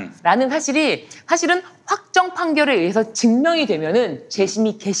수사였다라는 사실은 확정 판결에 의해서 증명이 되면은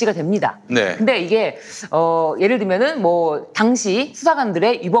재심이 개시가 됩니다. 네. 근데 이게 예를 들면은 뭐 당시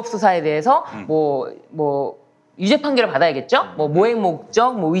수사관들의 위법 수사에 대해서 유죄 판결을 받아야겠죠? 뭐 모행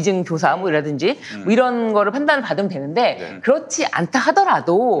목적, 뭐 위증 교사 뭐라든지 뭐 이런 거를 판단을 받으면 되는데 그렇지 않다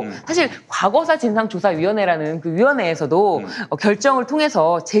하더라도 사실 과거사 진상조사위원회라는 그 위원회에서도 결정을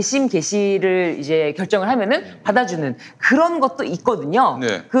통해서 재심 개시를 이제 결정을 하면은 받아주는 그런 것도 있거든요.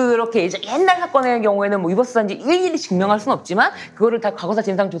 그렇게 이제 옛날 사건의 경우에는 뭐 위법 수사인지 일일이 증명할 수는 없지만 그거를 다 과거사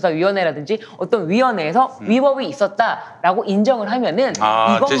진상조사위원회라든지 어떤 위원회에서 위법이 있었다라고 인정을 하면은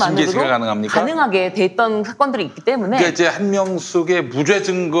재심 개시가 이것만으로도 가능합니까? 가능하게 됐던 사건들이 있기 때문에. 그러니까 이제 한명숙의 무죄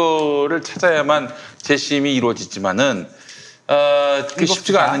증거를 찾아야만 재심이 이루어지지만은 그게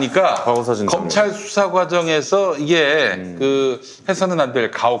쉽지가 않으니까 검찰 수사 과정에서 이게 그 해서는 안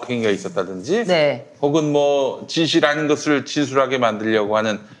될 가혹행위가 있었다든지 혹은 뭐 진실 아닌 것을 진술하게 만들려고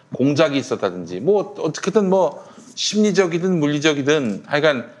하는 공작이 있었다든지 뭐 어떻게든 뭐 심리적이든 물리적이든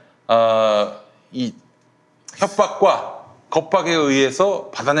하여간 이 협박과 겁박에 의해서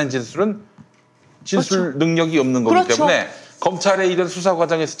받아낸 진술은 진술 능력이 없는 거기 때문에 검찰의 이런 수사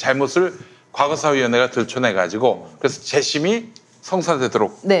과정에서 잘못을 과거사위원회가 들춰내가지고 그래서 재심이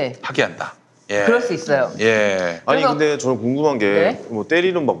성사되도록 하게 한다. 예. 그럴 수 있어요. 예. 아니 근데 저는 궁금한 게 뭐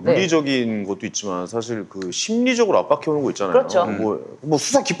때리는 막 물리적인 것도 있지만 사실 그 심리적으로 압박해오는 거 있잖아요. 그렇죠. 뭐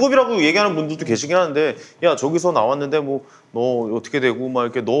수사 기법이라고 얘기하는 분들도 계시긴 하는데 야 저기서 나왔는데 뭐 너 어떻게 되고 막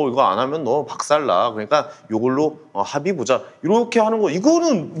이렇게 너 이거 안 하면 너 박살나. 그러니까 요걸로 합의 보자. 이렇게 하는 거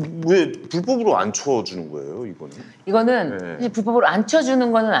이거는 왜 불법으로 안 쳐주는 거예요? 이거는 사실 불법으로 안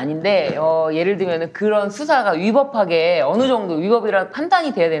쳐주는 거는 아닌데 예를 들면 그런 수사가 위법하게 어느 정도 위법이라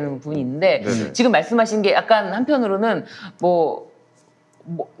판단이 돼야 되는 부분이 있는데 지금 말씀하신 게 약간 한편으로는 뭐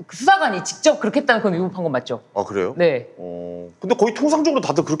수사관이 직접 그렇게 했다면 그건 위법한 건 맞죠? 아 그래요? 네. 근데 거의 통상적으로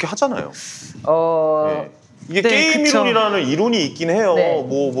다들 그렇게 하잖아요. 이게 게임 그쵸. 이론이라는 이론이 있긴 해요.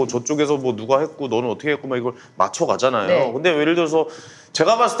 뭐 저쪽에서 뭐 누가 했고 너는 어떻게 했고 막 이걸 맞춰 가잖아요. 근데 예를 들어서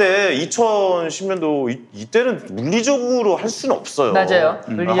제가 봤을 때 2010년도 이때는 물리적으로 할 수는 없어요. 맞아요.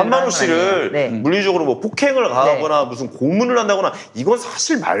 한만호 씨를 물리적으로 뭐 폭행을 가하거나 무슨 고문을 한다거나 이건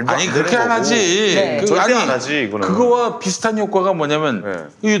사실 말도 안 되는 그렇게 안 하지. 절대 안 하지 이거는. 그거와 비슷한 효과가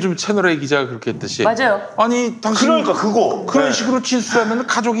뭐냐면 요즘 채널A 기자가 그렇게 했듯이 맞아요. 아니 당신 그러니까 그거 그런 식으로 진술하면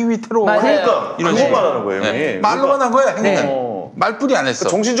가족이 위태로워. 그러니까 이런 그거 식으로. 말하는 거예요. 형님. 말로만 한 거야. 행위는. 말뿐이 안 했어.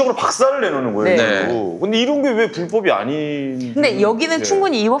 정신적으로 박살을 내놓는 거예요. 근데 이런 게 왜 불법이 아닌? 근데 여기는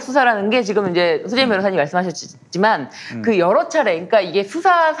충분히 위법 수사라는 게 지금 이제 소재인 변호사님 말씀하셨지만 그 여러 차례, 그러니까 이게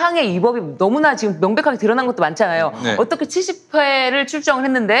수사상의 위법이 너무나 지금 명백하게 드러난 것도 많잖아요. 어떻게 70회를 출정을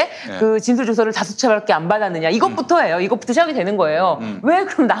했는데 그 진술 조서를 5차밖에 안 받았느냐? 이것부터예요. 이것부터 시작이 되는 거예요. 왜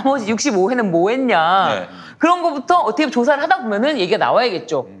그럼 나머지 65회는 뭐 했냐? 그런 거부터 어떻게 조사를 하다 보면은 얘기가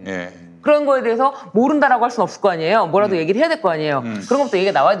나와야겠죠. 그런 거에 대해서 모른다라고 할 수는 없을 거 아니에요. 뭐라도 얘기를 해야 될 거 아니에요. 그런 것도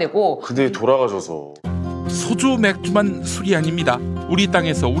얘기가 나와야 되고. 근데 돌아가셔서. 소주 맥주만 술이 아닙니다. 우리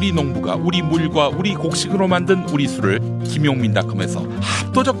땅에서 우리 농부가 우리 물과 우리 곡식으로 만든 우리 술을 김용민닷컴에서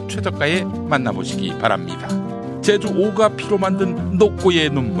압도적 최저가에 만나보시기 바랍니다. 제주 오가피로 만든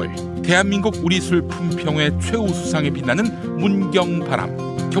녹고의 눈물, 대한민국 우리 술 품평회 최우수상에 빛나는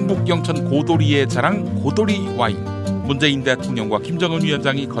문경바람, 경북 영천 고도리의 자랑 고도리 와인, 문재인 대통령과 김정은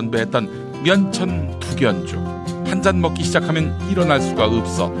위원장이 건배했던 면천 두견주, 한 잔 먹기 시작하면 일어날 수가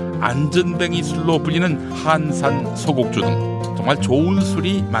없어 안전뱅이 술로 불리는 한산 소곡주 등 정말 좋은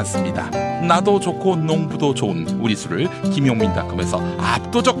술이 많습니다. 나도 좋고 농부도 좋은 우리 술을 김용민닷컴에서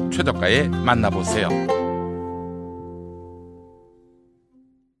압도적 최저가에 만나보세요.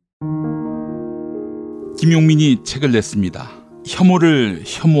 김용민이 책을 냈습니다. 혐오를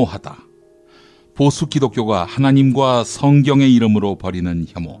혐오하다. 보수 기독교가 하나님과 성경의 이름으로 벌이는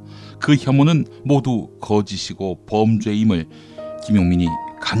혐오, 그 혐오는 모두 거짓이고 범죄임을 김용민이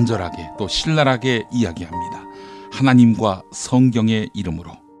간절하게 또 신랄하게 이야기합니다. 하나님과 성경의 이름으로.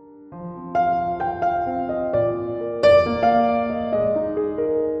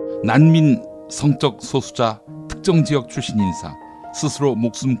 난민, 성적 소수자, 특정 지역 출신 인사, 스스로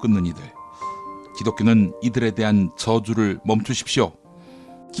목숨 끊는 이들. 기독교는 이들에 대한 저주를 멈추십시오.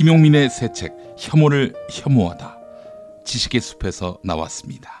 김용민의 새 책 혐오를 혐오하다. 지식의 숲에서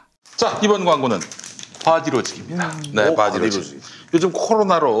나왔습니다. 자, 이번 광고는 바디로직입니다. 네, 바디로직. 요즘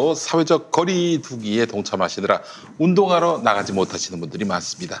코로나로 사회적 거리 두기에 동참하시느라 운동하러 나가지 못하시는 분들이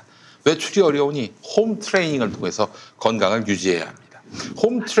많습니다. 외출이 어려우니 홈 트레이닝을 통해서 건강을 유지해야 합니다.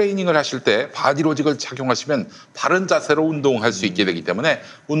 홈 트레이닝을 하실 때 바디로직을 착용하시면 바른 자세로 운동할 수 있게 되기 때문에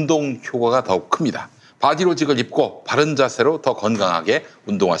운동 효과가 더욱 큽니다. 바디로직을 입고 바른 자세로 더 건강하게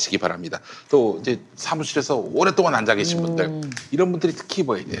운동하시기 바랍니다. 또 이제 사무실에서 오랫동안 앉아 계신 분들, 이런 분들이 특히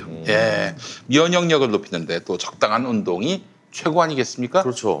입어야 돼요. 예, 면역력을 높이는데 또 적당한 운동이 최고 아니겠습니까?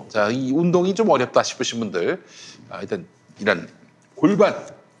 그렇죠. 자, 이 운동이 좀 어렵다 싶으신 분들, 일단 이런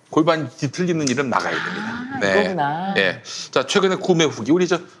골반 뒤틀리는 일은 나가야 됩니다. 이거구나. 예. 자, 최근에 구매 후기 우리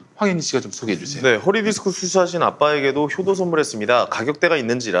황현희 씨가 좀 소개해 주세요. 네, 허리 디스크 수술하신 아빠에게도 효도 선물했습니다. 가격대가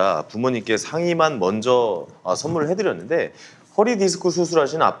있는지라 부모님께 상의만 먼저 선물을 해드렸는데 허리 디스크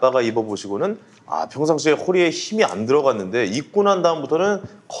수술하신 아빠가 입어보시고는 평상시에 허리에 힘이 안 들어갔는데 입고 난 다음부터는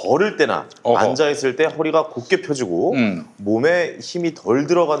걸을 때나 앉아있을 때 허리가 곧게 펴지고 몸에 힘이 덜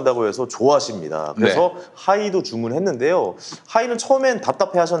들어간다고 해서 좋아하십니다. 그래서 하의도 주문했는데요. 하의는 처음엔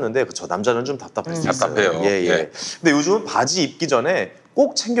답답해 하셨는데 그쵸, 남자는 좀 답답했어요. 답답해요. 예. 근데 요즘은 바지 입기 전에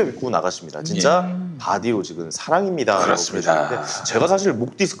꼭 챙겨 입고 나가십니다. 진짜 바디로직은 사랑입니다. 그렇습니다. 제가 사실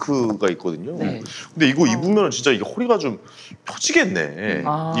목 디스크가 있거든요. 근데 이거 입으면 진짜 이게 허리가 좀 펴지겠네.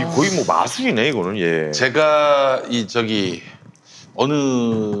 이 거의 뭐 마술이네 이거는. 예. 제가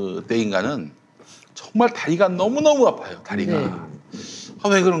어느 때인가는 정말 다리가 너무너무 아파요. 다리가.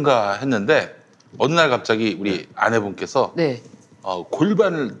 왜 그런가 했는데 어느 날 갑자기 우리 아내분께서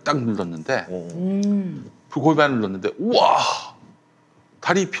골반을 딱 눌렀는데 그 골반을 눌렀는데 우와!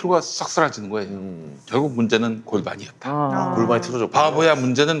 다리 피로가 싹 사라지는 거예요. 결국 문제는 골반이었다. 골반이 틀어졌고. 바보야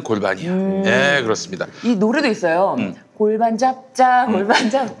문제는 골반이야. 네, 그렇습니다. 이 노래도 있어요. 골반 잡자, 골반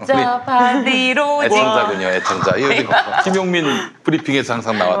잡자, 바디로. 애청자군요, 애청자. 김용민 브리핑에서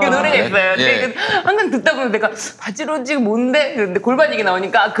항상 나왔던 그 노래가 있어요. 근데 항상 듣다 보면 내가 바지로직 뭔데? 근데 골반 얘기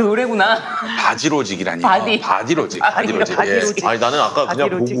나오니까 그 노래구나. 바지로직이라니. 바디로직. 바디로직. 아니 나는 아까 그냥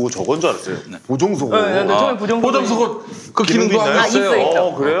보고 저건 줄 알았어요. 보정속옷. 처음에 보정속옷 그 기능도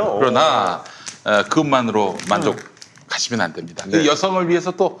있어요. 그래요? 그러나 그것만으로 만족하시면 안 됩니다. 그 여성을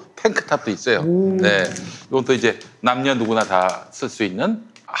위해서 또 탱크탑도 있어요. 네, 이건 또 이제 남녀 누구나 다 쓸 수 있는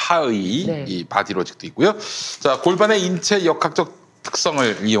하의 이 바디로직도 있고요. 자, 골반의 인체 역학적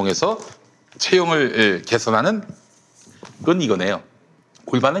특성을 이용해서 체형을 개선하는 건 이거네요.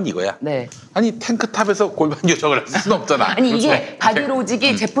 골반은 이거야. 아니 탱크탑에서 골반 교정을 할 수는 없잖아. 아니 이게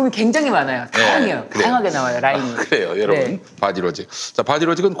바디로직이 제품이 굉장히 많아요. 다양해요. 다양하게 나와요, 라인이. 그래요, 여러분. 바디로직. 자,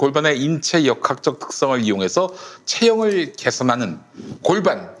 바디로직은 골반의 인체 역학적 특성을 이용해서 체형을 개선하는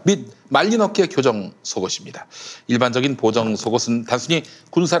골반 및 말린 어깨 교정 속옷입니다. 일반적인 보정 속옷은 단순히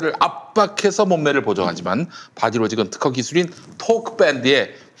군살을 압박해서 몸매를 보정하지만 바디로직은 특허 기술인 토크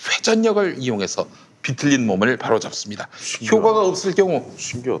밴드의 회전력을 이용해서 비틀린 몸을 바로잡습니다. 효과가 없을 경우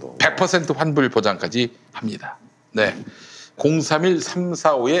 100% 환불 보장까지 합니다. 네.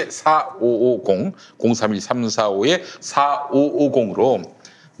 031-345-4550, 031-345-4550으로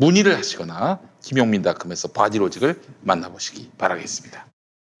문의를 하시거나 김용민닷컴에서 바디로직을 만나보시기 바라겠습니다.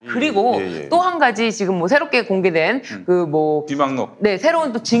 그리고 또 한 가지 지금 뭐 새롭게 공개된 비망록. 네,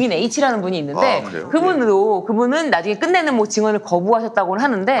 새로운 또 증인 H라는 분이 있는데 그분은 나중에 끝내는 뭐 증언을 거부하셨다고는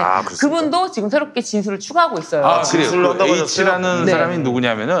하는데 그분도 지금 새롭게 진술을 추가하고 있어요. 그래요. 그 H라는 사람이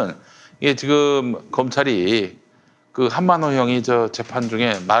누구냐면은 이게 지금 검찰이 그 한만호 형이 저 재판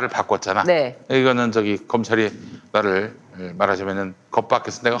중에 말을 바꿨잖아. 이거는 검찰이 나를 말하자면은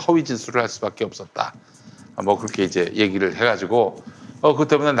겁박해서 내가 허위 진술을 할 수밖에 없었다. 뭐 그렇게 이제 얘기를 해가지고 그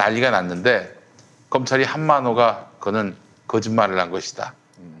때문에 난리가 났는데 검찰이 한만호가 그거는 거짓말을 한 것이다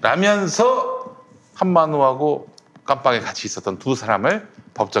라면서 한만호하고 깜빵에 같이 있었던 두 사람을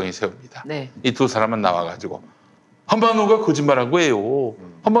법정에 세웁니다. 이 두 사람은 나와가지고 한만호가 거짓말한 거예요.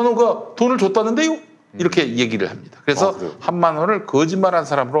 한만호가 돈을 줬다는데요. 이렇게 얘기를 합니다. 그래서 한만호를 거짓말한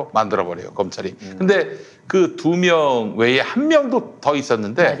사람으로 만들어버려요, 검찰이. 근데 그 2명 외에 1명도 더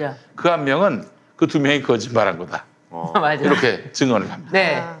있었는데 그 1명은 그 2명이 거짓말한 거다. 이렇게 증언을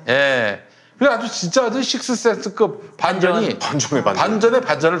합니다. 예. 그래 아주 식스센스급 반전에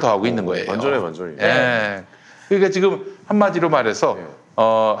반전을 더하고 있는 거예요. 반전이. 예. 그러니까 지금 한마디로 말해서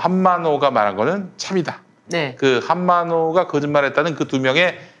한만호가 말한 거는 참이다. 그 한만호가 거짓말했다는 그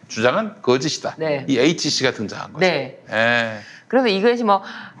 2명의 주장은 거짓이다. 이 H씨가 등장한 거죠. 그래서 이것이 뭐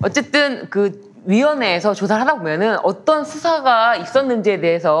어쨌든 그 위원회에서 조사를 하다 보면은 어떤 수사가 있었는지에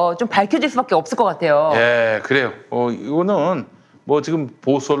대해서 좀 밝혀질 수밖에 없을 것 같아요. 그래요. 이거는 뭐 지금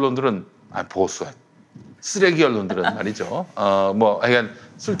보수 언론들은 쓰레기 언론들은 말이죠. 뭐 하여간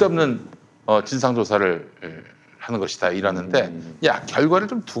쓸데없는 진상조사를 하는 것이다 이러는데 야 결과를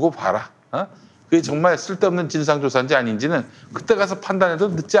좀 두고 봐라. 그게 정말 쓸데없는 진상조사인지 아닌지는 그때 가서 판단해도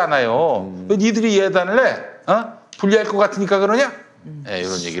늦지 않아요. 니들이 예단을 해? 불리할 것 같으니까 그러냐?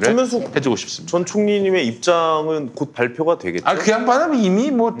 이런 얘기를 해주고 싶습니다. 전 총리님의 입장은 곧 발표가 되겠죠? 그 양반은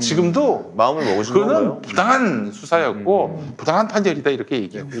이미 뭐 지금도 마음을 먹으신 건가요? 그거는 부당한 수사였고 부당한 판결이다 이렇게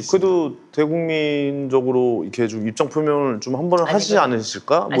얘기하고 있습니다. 그래도 대국민적으로 이렇게 좀 입장 표명을 좀 한 번은 하시지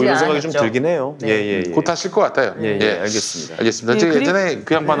않으실까? 뭐 이런 생각이 좀 들긴 해요. 곧 하실 것 같아요. 알겠습니다. 제가 예전에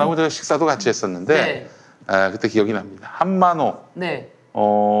그 양반하고 제가 식사도 같이 했었는데 그때 기억이 납니다. 한만호가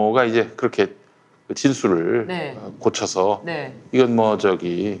이제 그렇게 진술을 고쳐서 이건 뭐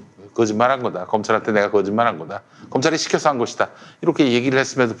거짓말한 거다. 검찰한테 내가 거짓말한 거다. 검찰이 시켜서 한 것이다. 이렇게 얘기를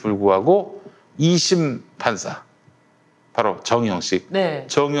했음에도 불구하고 2심 판사 바로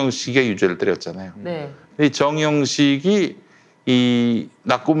정영식의 유죄를 때렸잖아요. 이 정영식이 이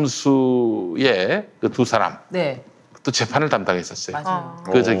낙곰수의 그 두 사람 네. 또 재판을 담당했었어요. 맞아요.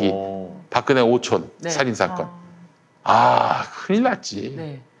 그 저기 박근혜 오촌 네. 살인 사건. 아 큰일 났지.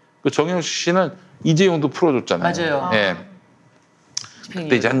 네. 그 정영식 씨는 이재용도 풀어줬잖아요. 맞아요. 예.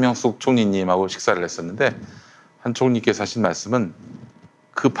 그때 이제 한명숙 총리님하고 식사를 했었는데 한 총리께서 하신 말씀은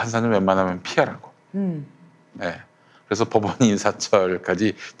그 판사는 웬만하면 피하라고. 예. 그래서 법원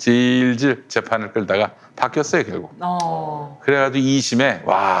인사철까지 질질 재판을 끌다가 바뀌었어요 결국. 그래가지고 2심에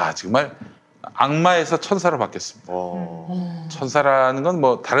와 정말 악마에서 천사로 바뀌었습니다. 천사라는 건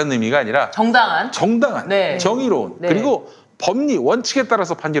뭐 다른 의미가 아니라 정당한, 네. 정의로운 네. 그리고 법리 원칙에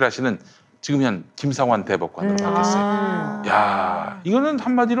따라서 판결하시는 지금 현 김상환 대법관으로 바뀌었어요. 야 이거는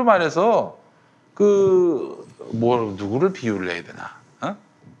한마디로 말해서 그 뭐 누구를 비유를 해야 되나?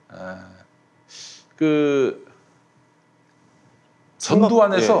 그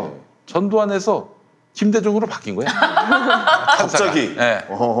전두환에서 김대중으로 바뀐 거예요. 갑자기. 네.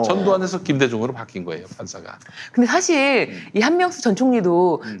 전두환에서 김대중으로 바뀐 거예요, 판사가. 근데 사실 이 한명수 전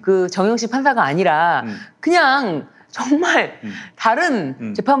총리도 그 정영식 판사가 아니라 그냥 정말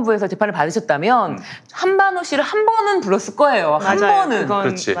다른 재판부에서 재판을 받으셨다면 한반호 씨를 한 번은 불렀을 거예요. 한 번은.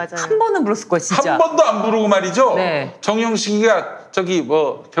 그렇지. 한 번은 불렀을 거예요, 진짜. 한 번도 안 부르고 말이죠. 네. 정영식이가 저기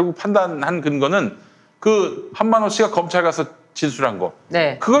뭐 결국 판단한 근거는 그 한반호 씨가 검찰 가서 진술한 거.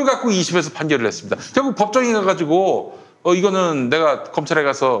 네. 그걸 갖고 2심에서 판결을 했습니다. 결국 법정에 가가지고 이거는 내가 검찰에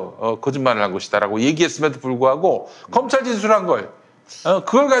가서 거짓말을 한 것이다라고 얘기했음에도 불구하고 검찰 진술한 걸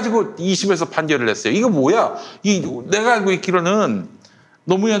그걸 가지고 2심에서 판결을 했어요. 이거 뭐야? 내가 알고 있기로는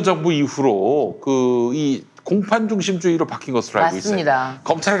노무현 정부 이후로 이 공판 중심주의로 바뀐 것으로 알고 맞습니다. 있어요.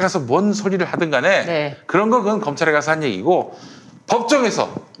 검찰에 가서 뭔 소리를 하든 간에 네. 그런 건 그건 검찰에 가서 한 얘기고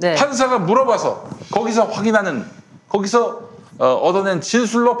법정에서 네. 판사가 물어봐서 거기서 확인하는 거기서 얻어낸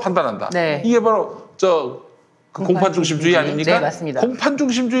진술로 판단한다. 네. 이게 바로 그 공판 중심주의 아닙니까? 네, 맞습니다. 공판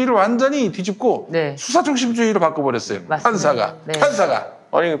중심주의를 완전히 뒤집고 네. 수사 중심주의로 바꿔버렸어요. 판사가. 네.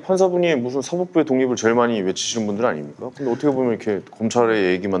 아니 판사분이 무슨 사법부의 독립을 제일 많이 외치시는 분들 아닙니까? 근데 어떻게 보면 이렇게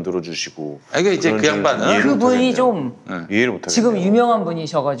검찰의 얘기만 들어주시고. 이게 이제 그 양반은 그분이 좀 이해를 못하겠네요. 지금 유명한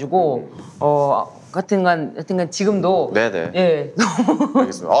분이셔가지고 하여튼간 지금도 네네. 예.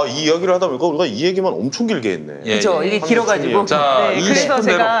 알겠습니다. 이 이야기를 하다 보니까 우리가 이 얘기만 엄청 길게 했네. 그렇죠. 이게 길어가지고. 자, 그래서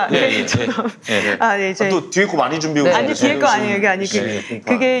제가 또 뒤에 거 많이 준비해 오셨네요. 아니 뒤에 거 아니에요. 이게 아니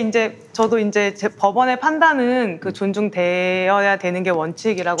그게 이제 저도 이제 법원의 판단은 그 존중되어야 되는 게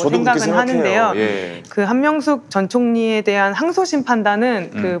원칙이라고 생각은 하는데요. 예. 그 한명숙 전 총리에 대한 항소심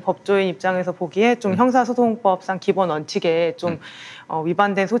판단은 그 법조인 입장에서 보기에 좀 형사소송법상 기본 원칙에 좀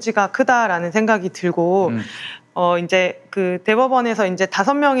위반된 소지가 크다라는 생각이 들고 이제 그 대법원에서 이제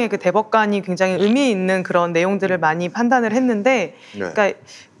 5명의 그 대법관이 굉장히 의미 있는 그런 내용들을 많이 판단을 했는데, 그러니까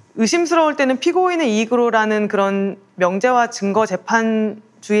의심스러울 때는 피고인의 이익으로라는 그런 명제와 증거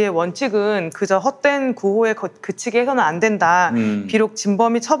재판주의의 원칙은 그저 헛된 구호에 그치게 해서는 안 된다. 비록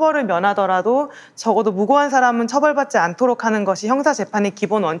진범이 처벌을 면하더라도 적어도 무고한 사람은 처벌받지 않도록 하는 것이 형사재판의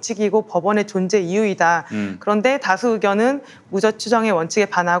기본 원칙이고 법원의 존재 이유이다. 그런데 다수 의견은 무죄추정의 원칙에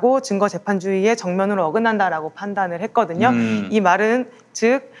반하고 증거재판주의에 정면으로 어긋난다라고 판단을 했거든요. 이 말은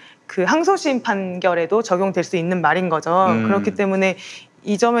즉 그 항소심 판결에도 적용될 수 있는 말인 거죠. 그렇기 때문에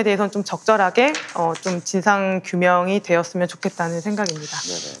이 점에 대해서는 좀 적절하게 좀 진상 규명이 되었으면 좋겠다는 생각입니다.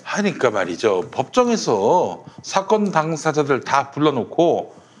 하니까 말이죠. 법정에서 사건 당사자들 다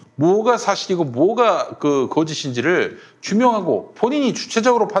불러놓고 뭐가 사실이고 뭐가 그 거짓인지를 규명하고 본인이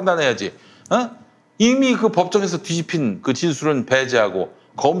주체적으로 판단해야지. 이미 그 법정에서 뒤집힌 그 진술은 배제하고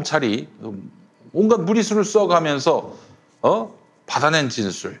검찰이 온갖 무리수를 써가면서 받아낸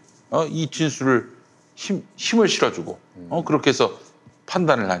진술, 이 진술을 힘을 실어주고 그렇게 해서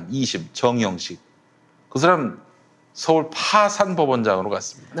판단을 한 2심 정영식. 그 사람 서울 파산법원장으로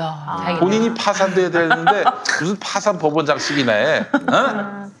갔습니다. 본인이 파산돼야 되는데 무슨 파산법원장식이나 해.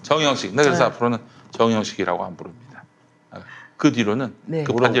 정영식. 그래서 앞으로는 정영식이라고 안 부릅니다. 그 뒤로는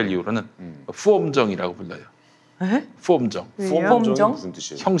그 판결 이후로는 후엄정이라고 불러요. 후엄정. 후엄정? 무슨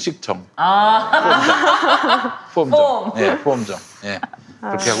뜻이에요? 형식정. 후엄정. 후엄정. 예, 후엄정. 예.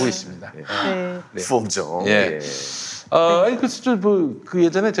 그렇게 하고 있습니다. 후엄정. 예. 그래서 그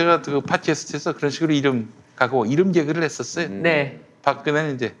예전에 제가 그 팟캐스트에서 그런 식으로 이름 개그를 했었어요. 네.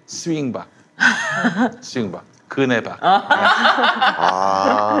 박근혜는 이제 스윙박, 스윙박, 근혜박.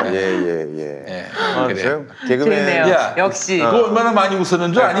 예. 그래요. 개그맨. 야, 역시. 그거 얼마나 많이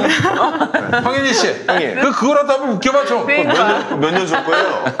웃었는 줄 아니? 황현희 씨, 그거라도 한번 웃겨봐 좀. 몇 년 전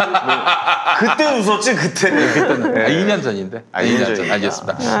거예요? 그때 웃었지 그때. 2년 전인데. 2년 전.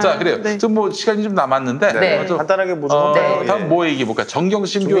 알겠습니다. 자, 그래요. 좀 뭐 시간이 좀 남았는데. 간단하게 뭐 좀. 다음 뭐 얘기해 볼까?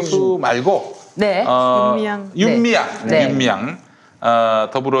 정경심 교수 말고 네. 윤미향.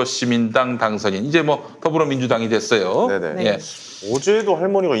 더불어시민당 당선인. 이제 뭐 더불어민주당이 됐어요. 네네. 예. 어제도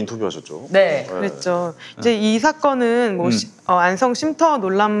할머니가 인터뷰하셨죠. 네, 그랬죠. 이제 이 사건은 뭐 안성 쉼터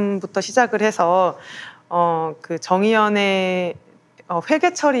논란부터 시작을 해서 그 정의연의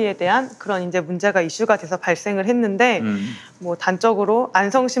회계 처리에 대한 그런 이제 문제가 이슈가 돼서 발생을 했는데 뭐 단적으로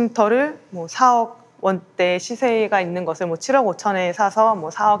안성 쉼터를 뭐 4억 원대 시세가 있는 것을 뭐 7억 5천에 사서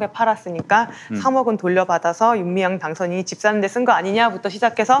뭐 4억에 팔았으니까 3억은 돌려받아서 윤미향 당선인이 집 사는 데 쓴 거 아니냐부터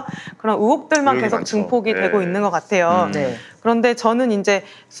시작해서 그런 의혹들만 계속 증폭이 되고 있는 것 같아요. 그런데 저는 이제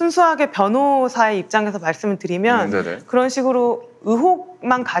순수하게 변호사의 입장에서 말씀을 드리면 그런 식으로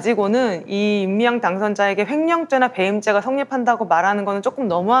의혹만 가지고는 이 윤미향 당선자에게 횡령죄나 배임죄가 성립한다고 말하는 거는 조금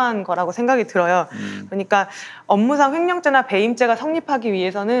너무한 거라고 생각이 들어요. 그러니까 업무상 횡령죄나 배임죄가 성립하기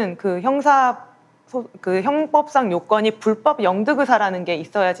위해서는 그 형법상 요건이 불법 영득의사라는 게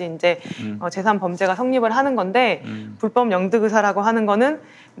있어야지 이제 재산 범죄가 성립을 하는 건데 불법 영득의사라고 하는 거는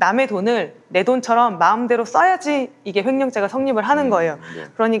남의 돈을 내 돈처럼 마음대로 써야지 이게 횡령죄가 성립을 하는 거예요.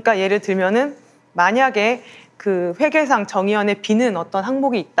 그러니까 예를 들면은 만약에 그 회계상 정의연에 비는 어떤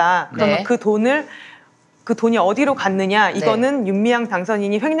항목이 있다. 그러면 그 돈이 어디로 갔느냐 이거는 윤미향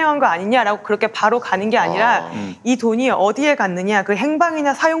당선인이 횡령한 거 아니냐라고 그렇게 바로 가는 게 아니라 이 돈이 어디에 갔느냐 그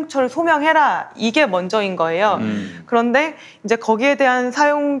행방이나 사용처를 소명해라 이게 먼저인 거예요. 그런데 이제 거기에 대한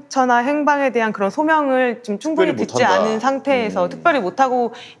사용처나 행방에 대한 그런 소명을 좀 충분히 듣지 않은 상태에서 특별히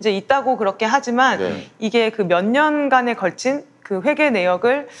못하고 이제 있다고 그렇게 하지만 이게 그 몇 년간에 걸친 그 회계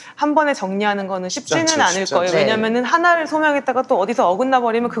내역을 한 번에 정리하는 거는 쉽지는 않을 거예요. 왜냐면은 하나를 소명했다가 또 어디서 어긋나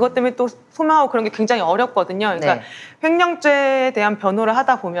버리면 그것 때문에 또 소명하고 그런 게 굉장히 어렵거든요. 그러니까 횡령죄에 대한 변호를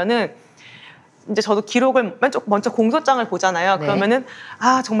하다 보면은 이제 저도 기록을 먼저 공소장을 보잖아요. 그러면은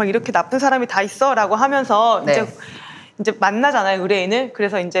아 정말 이렇게 나쁜 사람이 다 있어라고 하면서 이제 만나잖아요, 의뢰인을.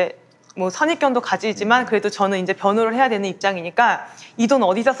 그래서 이제 뭐 선입견도 가지지만 그래도 저는 이제 변호를 해야 되는 입장이니까 이 돈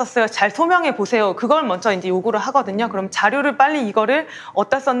어디다 썼어요? 잘 소명해 보세요. 그걸 먼저 이제 요구를 하거든요. 그럼 자료를 빨리 이거를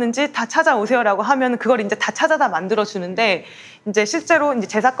어디다 썼는지 다 찾아오세요라고 하면 그걸 이제 다 찾아다 만들어 주는데 이제 실제로 이제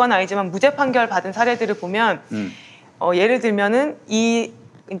제 사건은 아니지만 무죄 판결 받은 사례들을 보면 예를 들면은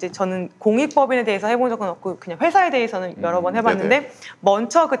이제 저는 공익법인에 대해서 해본 적은 없고 그냥 회사에 대해서는 여러 번 해봤는데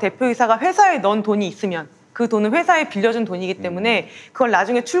먼저 그 대표이사가 회사에 넣은 돈이 있으면 그 돈은 회사에 빌려준 돈이기 때문에 그걸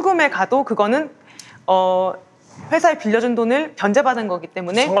나중에 출금해 가도 그거는 회사에 빌려준 돈을 변제받은 거기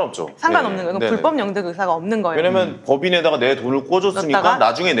때문에 상관없는 거예요. 불법 영득 의사가 없는 거예요. 왜냐면 법인에다가 내 돈을 꿔줬으니까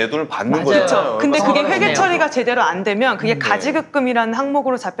나중에 내 돈을 받는 거잖아요. 근데 그게 회계 처리가 제대로 안 되면 그게 가지급금이라는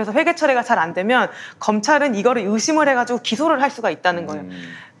항목으로 잡혀서 회계 처리가 잘 안 되면 검찰은 이거를 의심을 해가지고 기소를 할 수가 있다는 거예요.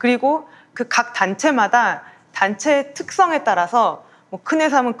 그리고 그 각 단체마다 단체의 특성에 따라서 뭐 큰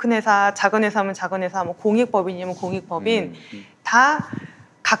회사면 큰 회사, 작은 회사면 작은 회사, 뭐 공익법인이면 공익법인 다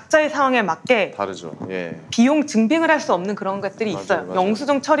각자의 상황에 맞게 다르죠. 비용 증빙을 할 수 없는 그런 것들이 있어요. 맞아요.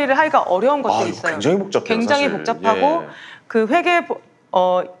 영수증 처리를 하기가 어려운 것들이 있어요. 굉장히 복잡해요. 굉장히 사실. 복잡하고 그 회계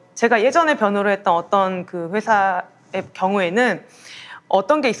제가 예전에 변호를 했던 어떤 그 회사의 경우에는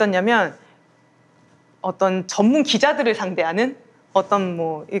어떤 게 있었냐면 어떤 전문 기자들을 상대하는 어떤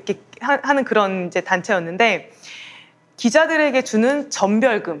뭐 이렇게 하는 그런 이제 단체였는데 기자들에게 주는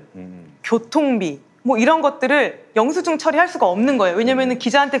전별금, 교통비 뭐 이런 것들을 영수증 처리할 수가 없는 거예요. 왜냐면은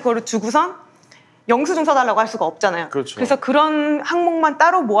기자한테 그거를 주고선 영수증 써달라고 할 수가 없잖아요. 그래서 그런 항목만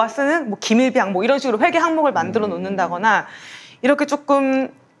따로 모아 쓰는 뭐 기밀비항 뭐 이런 식으로 회계 항목을 만들어 놓는다거나 이렇게 조금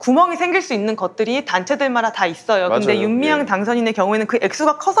구멍이 생길 수 있는 것들이 단체들마다 다 있어요. 근데 윤미향 당선인의 경우에는 그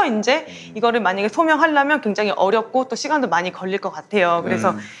액수가 커서 이제 이거를 만약에 소명하려면 굉장히 어렵고 또 시간도 많이 걸릴 것 같아요.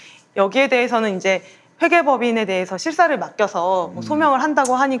 그래서 여기에 대해서는 이제 회계법인에 대해서 실사를 맡겨서 뭐 소명을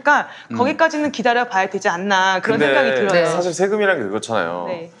한다고 하니까 거기까지는 기다려봐야 되지 않나 그런 생각이 들어요. 사실 세금이란 게 그렇잖아요.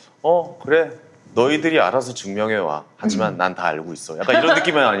 그래 너희들이 알아서 증명해와. 하지만 난 다 알고 있어. 약간 이런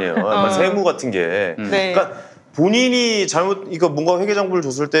느낌은 아니에요. 약간 세무 같은 게. 그러니까 본인이 이거 뭔가 회계장부를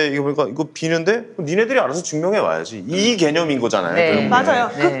줬을 때 이거 보니까 이거 비는데 니네들이 알아서 증명해 와야지. 이 개념인 거잖아요. 맞아요.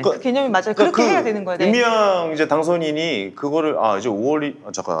 그 개념이 맞아요. 그렇게 해야 되는 거예요. 윤미향 이제 당선인이 그거를 이제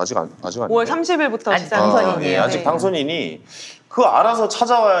 5월이 잠깐 아직 아니에요. 5월 30일부터 당선인이에요. 아직 당선인이 그 알아서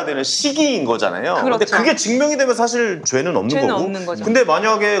찾아와야 되는 시기인 거잖아요. 근데 그게 증명이 되면 사실 죄는 없는 거고. 없는 거죠. 근데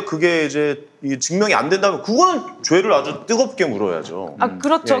만약에 그게 이제 증명이 안 된다면 그거는 죄를 아주 뜨겁게 물어야죠.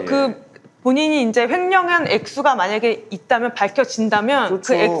 그렇죠. 본인이 이제 횡령한 액수가 만약에 있다면 밝혀진다면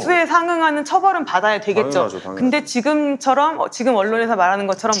그 액수에 상응하는 처벌은 받아야 되겠죠. 당연하죠. 근데 지금처럼 지금 언론에서 말하는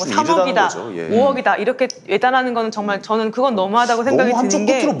것처럼 뭐 3억이다, 5억이다 이렇게 예단하는 거는 정말 저는 그건 너무하다고 생각이 드는 게 한쪽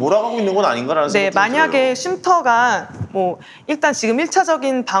끝으로 몰아가고 있는 건 아닌가라는 생각이 만약에 쉼터가 뭐 일단 지금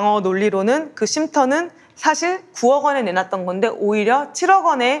 1차적인 방어 논리로는 그 쉼터는 사실 9억 원에 내놨던 건데 오히려 7억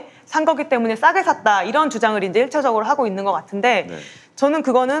원에 산 거기 때문에 싸게 샀다. 이런 주장을 이제 1차적으로 하고 있는 것 같은데 저는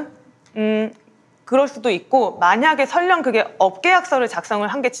그거는 그럴 수도 있고 만약에 설령 그게 업계약서를 작성을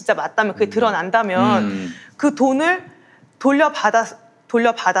한 게 진짜 맞다면 그게 드러난다면 그 돈을 돌려받아서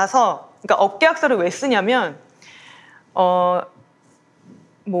그러니까 업계약서를 왜 쓰냐면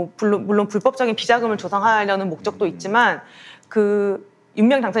뭐 물론 불법적인 비자금을 조성하려는 목적도 있지만 그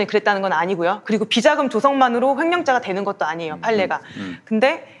윤미향 당선이 그랬다는 건 아니고요. 그리고 비자금 조성만으로 횡령자가 되는 것도 아니에요. 판례가.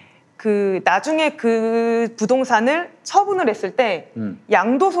 근데 그 나중에 그 부동산을 처분을 했을 때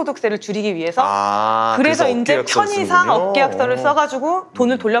양도소득세를 줄이기 위해서 그래서 이제 편의상 업계약서를 써가지고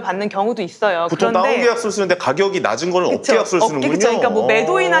돈을 돌려받는 경우도 있어요. 보통 다운계약서를 쓰는데 가격이 낮은 거는 업계약서를 쓰는군요. 그러니까 뭐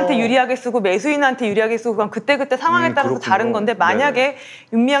매도인한테 유리하게 쓰고 매수인한테 유리하게 쓰고 그건 그때그때 상황에 따라서 그렇군요. 다른 건데 만약에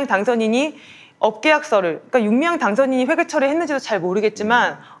윤미향 당선인이 업계약서를 그러니까 윤미향 당선인이 회계 처리했는지도 잘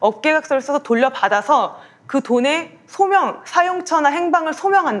모르겠지만 업계약서를 써서 돌려받아서 그 돈의 사용처나 행방을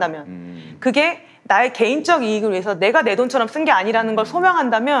소명한다면 그게 나의 개인적 이익을 위해서 내가 내 돈처럼 쓴 게 아니라는 걸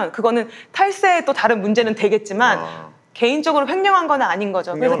소명한다면 그거는 탈세의 또 다른 문제는 되겠지만 개인적으로 횡령한 건 아닌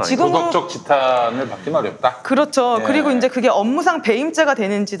거죠. 그래서 지금은 도덕적 지탄을 받기는 어렵다. 그렇죠. 그리고 이제 그게 업무상 배임죄가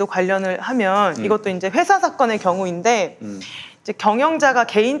되는지도 관련을 하면 이것도 이제 회사 사건의 경우인데 이제 경영자가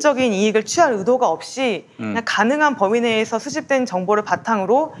개인적인 이익을 취할 의도가 없이 그냥 가능한 범위 내에서 수집된 정보를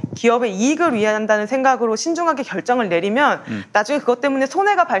바탕으로 기업의 이익을 위한다는 생각으로 신중하게 결정을 내리면 나중에 그것 때문에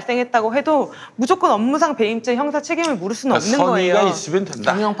손해가 발생했다고 해도 무조건 업무상 배임죄 형사 책임을 물을 수는 없는 거예요. 선의가 있으면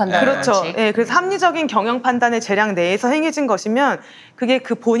된다. 경영 판단. 그렇죠. 네, 그래서 합리적인 경영 판단의 재량 내에서 행해진 것이면 그게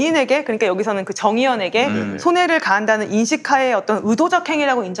그 본인에게 그러니까 여기서는 그 정의원에게 손해를 가한다는 인식하에 어떤 의도적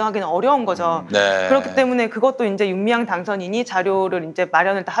행위라고 인정하기는 어려운 거죠. 그렇기 때문에 그것도 이제 윤미향 당선인이 자료를 이제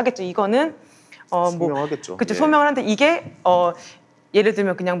마련을 다 하겠죠. 이거는 소명하겠죠. 그렇죠. 소명을 하는데 이게 예를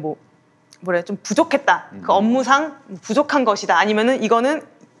들면 그냥 좀 부족했다. 그 업무상 부족한 것이다. 아니면은 이거는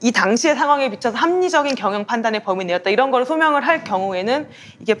이 당시의 상황에 비춰서 합리적인 경영 판단의 범위 내였다. 이런 걸 소명을 할 경우에는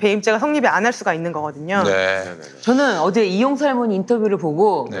이게 배임죄가 성립이 안 할 수가 있는 거거든요. 저는 어제 이용수 할머니 인터뷰를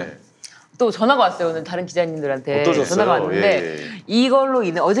보고 또 전화가 왔어요. 오늘 다른 기자님들한테 어떠셨어요? 전화가 왔는데 이걸로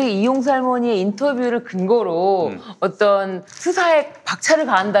인해 어제 이용수 할머니의 인터뷰를 근거로 어떤 수사에 박차를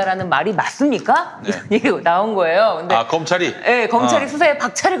가한다라는 말이 맞습니까? 이런 얘기가 나온 거예요. 근데 검찰이? 네, 검찰이 수사에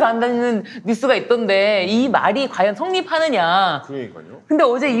박차를 가한다는 뉴스가 있던데 이 말이 과연 성립하느냐? 그러니까요. 근데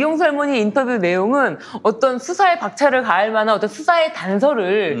어제 이용수 할머니 인터뷰 내용은 어떤 수사에 박차를 가할 만한 어떤 수사의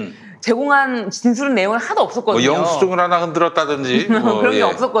단서를 제공한 진술은 내용은 하나도 없었거든요. 영수증을 하나 흔들었다든지 그런 게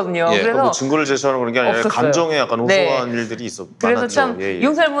없었거든요. 그래서 증거를 제시하는 그런 게 아니라 없었어요. 감정에 약간 호소한 일들이 그래서 많았죠. 참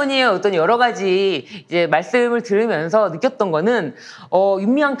이용수 할머니의 어떤 여러 가지 이제 말씀을 들으면서 느꼈던 거는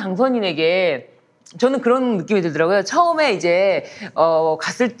윤미향 당선인에게 저는 그런 느낌이 들더라고요. 처음에 이제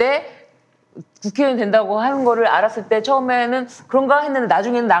갔을 때 국회의원 된다고 하는 거를 알았을 때 처음에는 그런가 했는데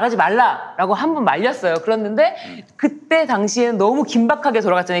나중에는 나가지 말라라고 한 번 말렸어요. 그랬는데 그때 당시에는 너무 긴박하게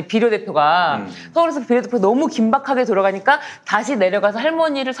돌아갔잖아요. 비례대표가. 서울에서 비례대표 너무 긴박하게 돌아가니까 다시 내려가서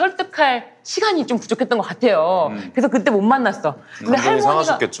할머니를 설득할 시간이 좀 부족했던 것 같아요. 그래서 그때 못 만났어. 근데 할머니가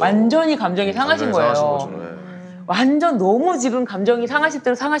상하셨겠죠. 완전히 감정이 상하신 거예요. 완전 너무 지금 감정이 상하실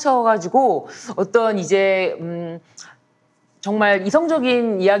대로 상하셔가지고 어떤 이제 정말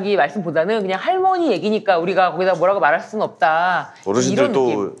이성적인 이야기 말씀보다는 그냥 할머니 얘기니까 우리가 거기다 뭐라고 말할 수는 없다.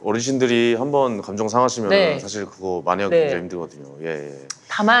 어르신들이 한번 감정 상하시면 사실 그거 만회하기 굉장히 힘들거든요.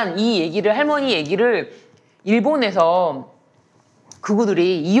 다만 할머니 얘기를 일본에서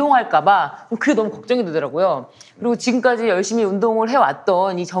극우들이 이용할까봐 그게 너무 걱정이 되더라고요. 그리고 지금까지 열심히 운동을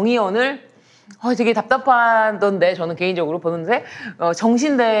해왔던 이 정의원을 되게 답답하던데 저는 개인적으로 보는데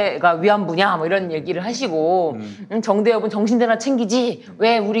정신대가 위안부냐 뭐 이런 얘기를 하시고 정대협은 정신대나 챙기지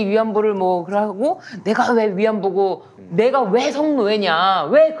왜 우리 위안부를 그러고 내가 왜 위안부고 내가 왜 성노예냐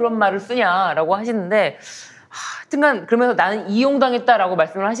왜 그런 말을 쓰냐라고 하시는데 하여튼간 그러면서 나는 이용당했다라고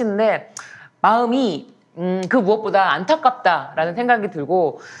말씀을 하시는데 마음이 그 무엇보다 안타깝다라는 생각이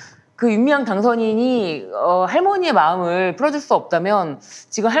들고 그 윤미향 당선인이 할머니의 마음을 풀어줄 수 없다면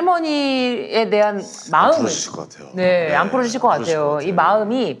지금 할머니에 대한 마음을 안 풀어주실 것 같아요. 안 풀어주실 것 같아요. 이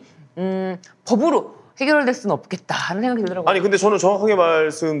마음이 법으로 해결될 수는 없겠다 하는 생각이 들더라고요. 아니 근데 저는 정확하게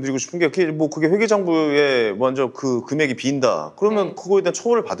말씀드리고 싶은 게 그게 회계장부에 먼저 그 금액이 빈다. 그러면 그거에 대한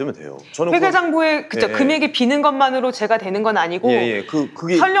처벌을 받으면 돼요. 저는 회계장부에 금액이 비는 것만으로 죄가 되는 건 아니고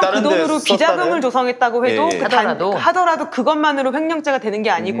그게 설령 그 돈으로 비자금을 조성했다고 해도 하더라도 그것만으로 횡령죄가 되는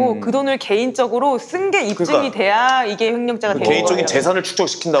게 아니고 그 돈을 개인적으로 쓴 게 입증이 돼야 이게 횡령죄가 되는 거예요. 개인적인 재산을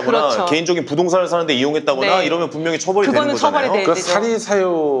축적시킨다거나 개인적인 부동산을 사는데 이용했다거나 이러면 분명히 처벌이 되는 거잖아요. 그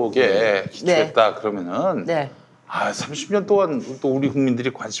사리사욕에 기초했다 그러면 30년 동안 또 우리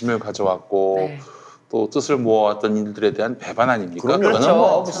국민들이 관심을 가져왔고 또 뜻을 모아왔던 일들에 대한 배반 아닙니까?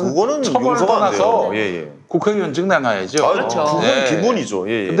 그렇죠. 그거는 처벌을 용서가 안 떠나서 돼요. 국회의원직 내놔야죠. 그렇죠. 그건 기본이죠.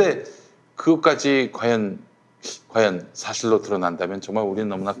 근데 그것까지 과연 사실로 드러난다면 정말 우리는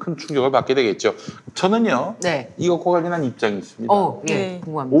너무나 큰 충격을 받게 되겠죠. 저는요. 이것과 관련한 입장이 있습니다.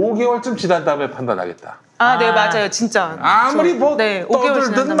 궁금합니다. 5개월쯤 지난 다음에 판단하겠다. 네, 맞아요. 진짜. 아무리 뭐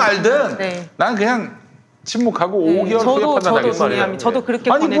떠들든 말든 난 그냥 침묵하고 5개월 후에 판단하겠습니다. 저도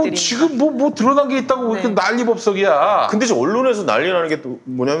그렇게 아니 보내드립니다. 뭐 지금 뭐 드러난 게 있다고 이렇게 난리법석이야. 근데 지금 언론에서 난리 나는 게 또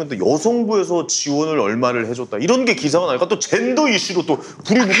뭐냐면 또 여성부에서 지원을 얼마를 해줬다 이런 게 기사가 나니까 또 젠더 이슈로 또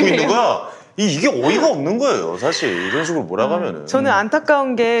불이 붙고 있는 거야. 이게 어이가 없는 거예요, 사실. 이런 식으로 몰아가면은. 저는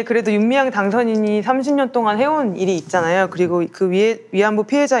안타까운 게 그래도 윤미향 당선인이 30년 동안 해온 일이 있잖아요. 그리고 그 위안부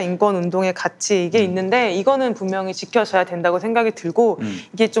피해자 인권 운동의 가치 이게 있는데 이거는 분명히 지켜져야 된다고 생각이 들고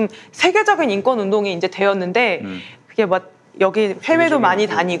이게 좀 세계적인 인권 운동이 이제 되었는데 그게 막 여기 해외도 많이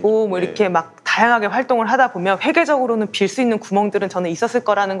다니고 뭐 이렇게 막 다양하게 활동을 하다 보면 회계적으로는 빌 수 있는 구멍들은 저는 있었을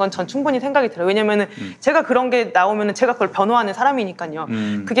거라는 건 전 충분히 생각이 들어요. 왜냐면은 제가 그런 게 나오면은 제가 그걸 변호하는 사람이니까요.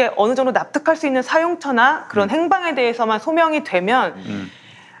 그게 어느 정도 납득할 수 있는 사용처나 그런 행방에 대해서만 소명이 되면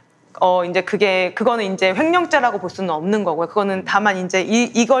이제 그거는 이제 횡령죄라고 볼 수는 없는 거고요. 그거는 다만 이제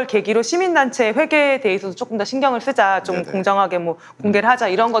이걸 계기로 시민단체 회계에 대해서도 조금 더 신경을 쓰자, 좀 공정하게 뭐 공개를 하자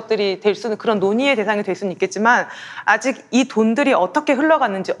이런 것들이 될 수는 그런 논의의 대상이 될 수는 있겠지만 아직 이 돈들이 어떻게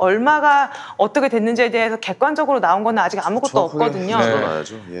흘러갔는지 얼마가 어떻게 됐는지에 대해서 객관적으로 나온 건 아직 아무것도 없거든요.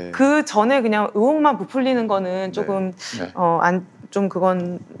 그 전에 그냥 의혹만 부풀리는 거는 조금 좀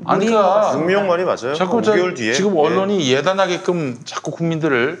그건 무리인 것 같습니다. 분명 말이 맞아요. 자꾸 5개월 뒤에. 지금 언론이 예단하게끔 자꾸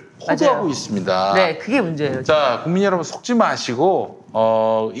국민들을 호도하고 있습니다. 네, 그게 문제예요. 자, 국민 여러분 속지 마시고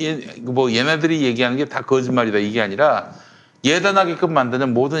뭐 얘네들이 얘기하는 게 다 거짓말이다 이게 아니라 예단하게끔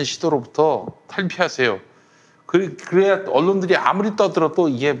만드는 모든 시도로부터 탈피하세요. 그래야 언론들이 아무리 떠들어도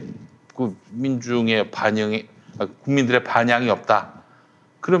이게 그 국민들의 반향이 없다.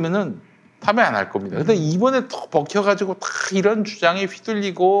 그러면은 판매 안 할 겁니다. 근데 이번에 더 먹혀가지고 다 이런 주장에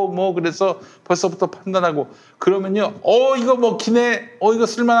휘둘리고 뭐 그래서 벌써부터 판단하고 그러면요. 이거 먹히네. 이거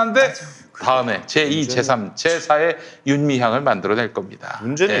쓸만한데. 다음에 제2, 제3, 제4의 윤미향을 만들어낼 겁니다.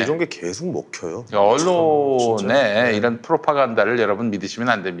 문제는 이런 게 계속 먹혀요. 언론의 이런 프로파간다를 여러분 믿으시면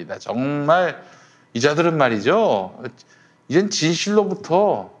안 됩니다. 정말 이자들은 말이죠. 이젠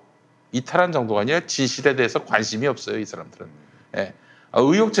진실로부터 이탈한 정도가 아니라 진실에 대해서 관심이 없어요. 이 사람들은.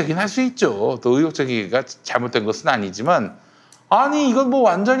 의욕적인 할 수 있죠. 또 의욕적이가 잘못된 것은 아니지만 아니 이건 뭐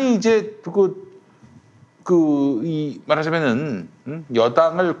완전히 이제 말하자면은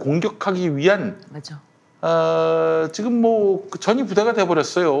여당을 공격하기 위한 지금 뭐 전이 부대가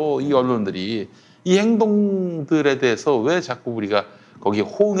돼버렸어요. 이 언론들이 이 행동들에 대해서 왜 자꾸 우리가 거기에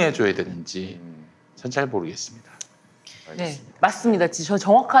호응해줘야 되는지 전 잘 모르겠습니다. 네, 맞습니다. 저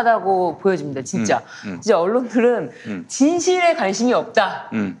정확하다고 보여집니다. 진짜. 진짜 언론들은 진실에 관심이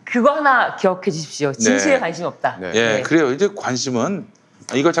없다. 그거 하나 기억해 주십시오. 진실에 관심이 없다. 그래요. 이제 관심은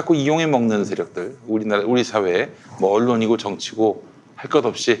이걸 자꾸 이용해 먹는 세력들, 우리 사회에 뭐 언론이고 정치고 할 것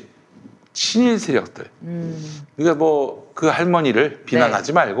없이 친일 세력들. 그러니까 뭐 그 할머니를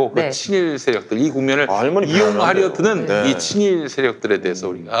비난하지 말고 그 친일 세력들, 이 국면을 이용하려 드는 이 친일 세력들에 대해서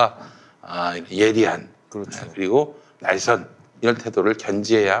우리가 예리한 그리고 날선 이런 태도를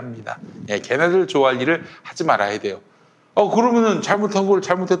견지해야 합니다. 걔네들 좋아할 일을 하지 말아야 돼요. 그러면은 잘못한 걸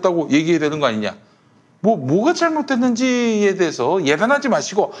잘못했다고 얘기해야 되는 거 아니냐? 뭐가 잘못됐는지에 대해서 예단하지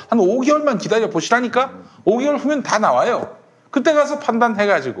마시고 한 5개월만 기다려 보시라니까. 5개월 후면 다 나와요. 그때 가서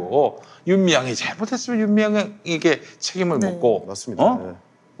판단해가지고 윤미향이 잘못했으면 윤미향에게 책임을 묻고 맞습니다.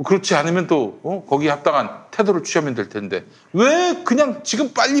 그렇지 않으면 또 거기에 합당한 태도를 취하면 될 텐데 왜 그냥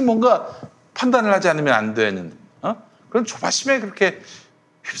지금 빨리 뭔가 판단을 하지 않으면 안 되는 그런 조바심에 그렇게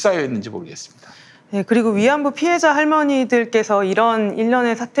휩싸여 있는지 모르겠습니다. 네, 그리고 위안부 피해자 할머니들께서 이런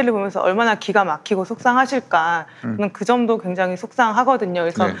일련의 사태를 보면서 얼마나 기가 막히고 속상하실까. 저는 그 점도 굉장히 속상하거든요.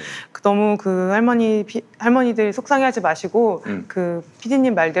 그래서 너무 그 할머니들 속상해하지 마시고 그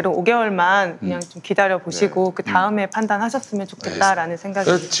PD님 말대로 5개월만 그냥 좀 기다려 보시고 그 다음에 판단하셨으면 좋겠다라는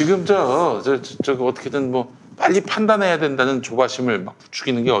생각이. 지금 저 어떻게든 뭐 빨리 판단해야 된다는 조바심을 막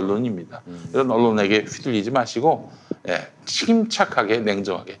부추기는 게 언론입니다. 이런 언론에게 휘둘리지 마시고 침착하게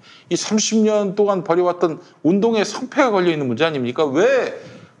냉정하게 이 30년 동안 벌여왔던 운동에 성패가 걸려있는 문제 아닙니까? 왜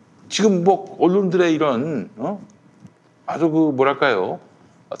지금 뭐 언론들의 이런 아주 뭐랄까요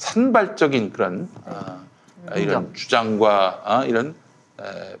산발적인 그런 이런 주장과 이런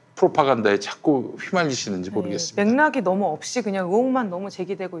프로파간다에 자꾸 휘말리시는지 모르겠습니다. 맥락이 너무 없이 그냥 의혹만 너무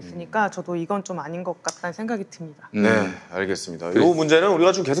제기되고 있으니까 저도 이건 좀 아닌 것 같다는 생각이 듭니다. 네, 알겠습니다. 이 문제는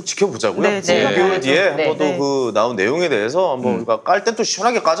우리가 좀 계속 지켜보자고요. 네, 네. 5개월 뒤에 네, 한번 또 그 나온 내용에 대해서 한번 우리가 깔 때 또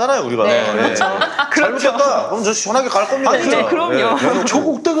시원하게 까잖아요, 우리가. 네, 그렇죠. 잘못했다. 그럼 저 시원하게 깔 겁니다. 네, 그럼요.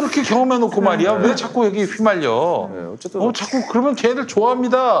 조국 때 그렇게 경험해놓고 말이야. 왜 자꾸 여기 휘말려? 어쨌든 자꾸 그러면 걔네들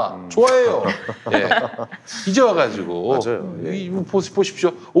좋아합니다. 좋아해요. 예. 이제 와가지고 맞아요.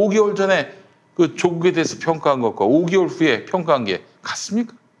 보십시오. 5개월 전에 그 조국에 대해서 평가한 것과 5개월 후에 평가한 게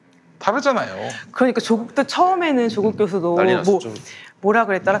같습니까? 다르잖아요. 그러니까 조국도 처음에는 조국 교수도 뭐라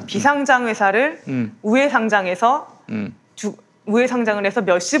그랬더라? 비상장 회사를 우회 상장해서 우회 상장을 해서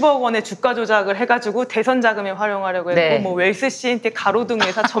몇십억 원의 주가 조작을 해가지고 대선 자금에 활용하려고 했고 네. 뭐 웰스 CNT 가로등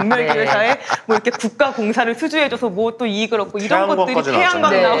회사 전멸기 회사에 뭐 이렇게 국가 공사를 수주해줘서 뭐 또 이익을 얻고 이런 것들이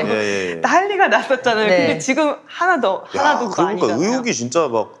태양광 나오고 난리가 났었잖아요. 네. 근데 지금 하나도 그러니까 아니잖아요. 의혹이 진짜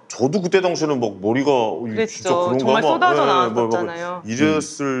막 저도 그때 당시에는 막 머리가 진짜 그런가 정말 쏟아져 막 나왔었잖아요.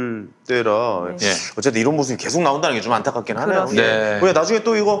 이랬을 때라 어쨌든 이런 모습이 계속 나온다는 게 좀 안타깝긴 하네요. 네. 왜 나중에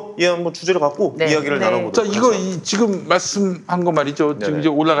또 이거 한번 주제를 갖고 이야기를 나눠보도록 자, 이거 지금 말씀한 거 말이죠. 지금 이제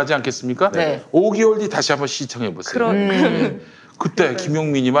올라가지 않겠습니까? 5개월 뒤 다시 한번 시청해 보세요. 그때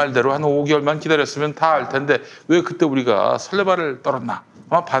김용민이 말대로 한 5개월만 기다렸으면 다 알 텐데 왜 그때 우리가 설레발을 떨었나?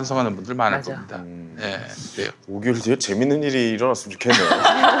 아마 반성하는 분들 많을 겁니다. 네, 그래요. 5개월 뒤에 재밌는 일이 일어났으면 좋겠네요.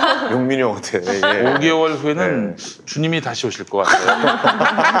 용민이 형한테. 5개월 후에는 주님이 다시 오실 것 같아요.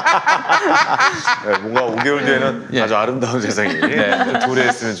 뭔가 5개월 뒤에는 아주 아름다운 세상이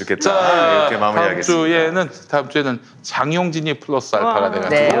도래했으면 좋겠다. 이렇게 마무리하겠습니다. 다음 주에는 장용진이 플러스 알파가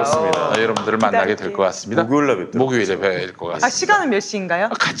돼가지고 그렇습니다. 여러분들을 만나게 될 것 같습니다. 목요일에 뵐 것 같습니다. 시간은 몇 시인가요?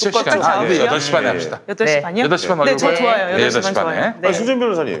 같이요, 시간. 8시 반에 합시다. 8시 반이요? 8시 반 네, 저 좋아요. 8시 반 좋아요. 손재민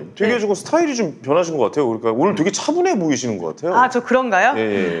변호사님, 되게 조금 스타일이 좀 변하신 것 같아요. 그러니까 오늘 되게 차분해 보이시는 것 같아요. 아, 저 그런가요?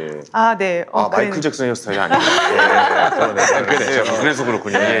 아, 네. 마이클 잭슨 헤어스타일이 아니에요. 그래서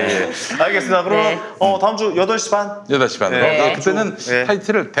그렇군요. 알겠습니다. 그럼 다음 주 8시 반? 8시 반으로. 그때는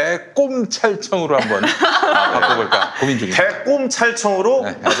타이틀을 대꼼찰청으로 한번 바꿔볼까 고민 중입니다. 대꼼찰청으로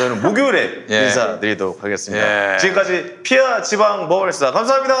저희는 목요일에 인사드리도록 하겠습니다. 지금까지 피하지방법원이었습니다.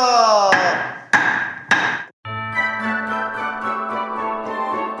 감사합니다.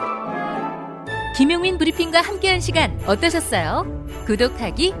 김용민 브리핑과 함께한 시간 어떠셨어요?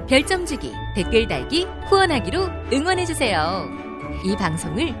 구독하기, 별점 주기, 댓글 달기, 후원하기로 응원해주세요. 이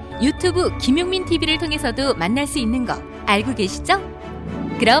방송을 유튜브 김용민 TV를 통해서도 만날 수 있는 거 알고 계시죠?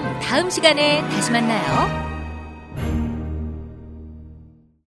 그럼 다음 시간에 다시 만나요.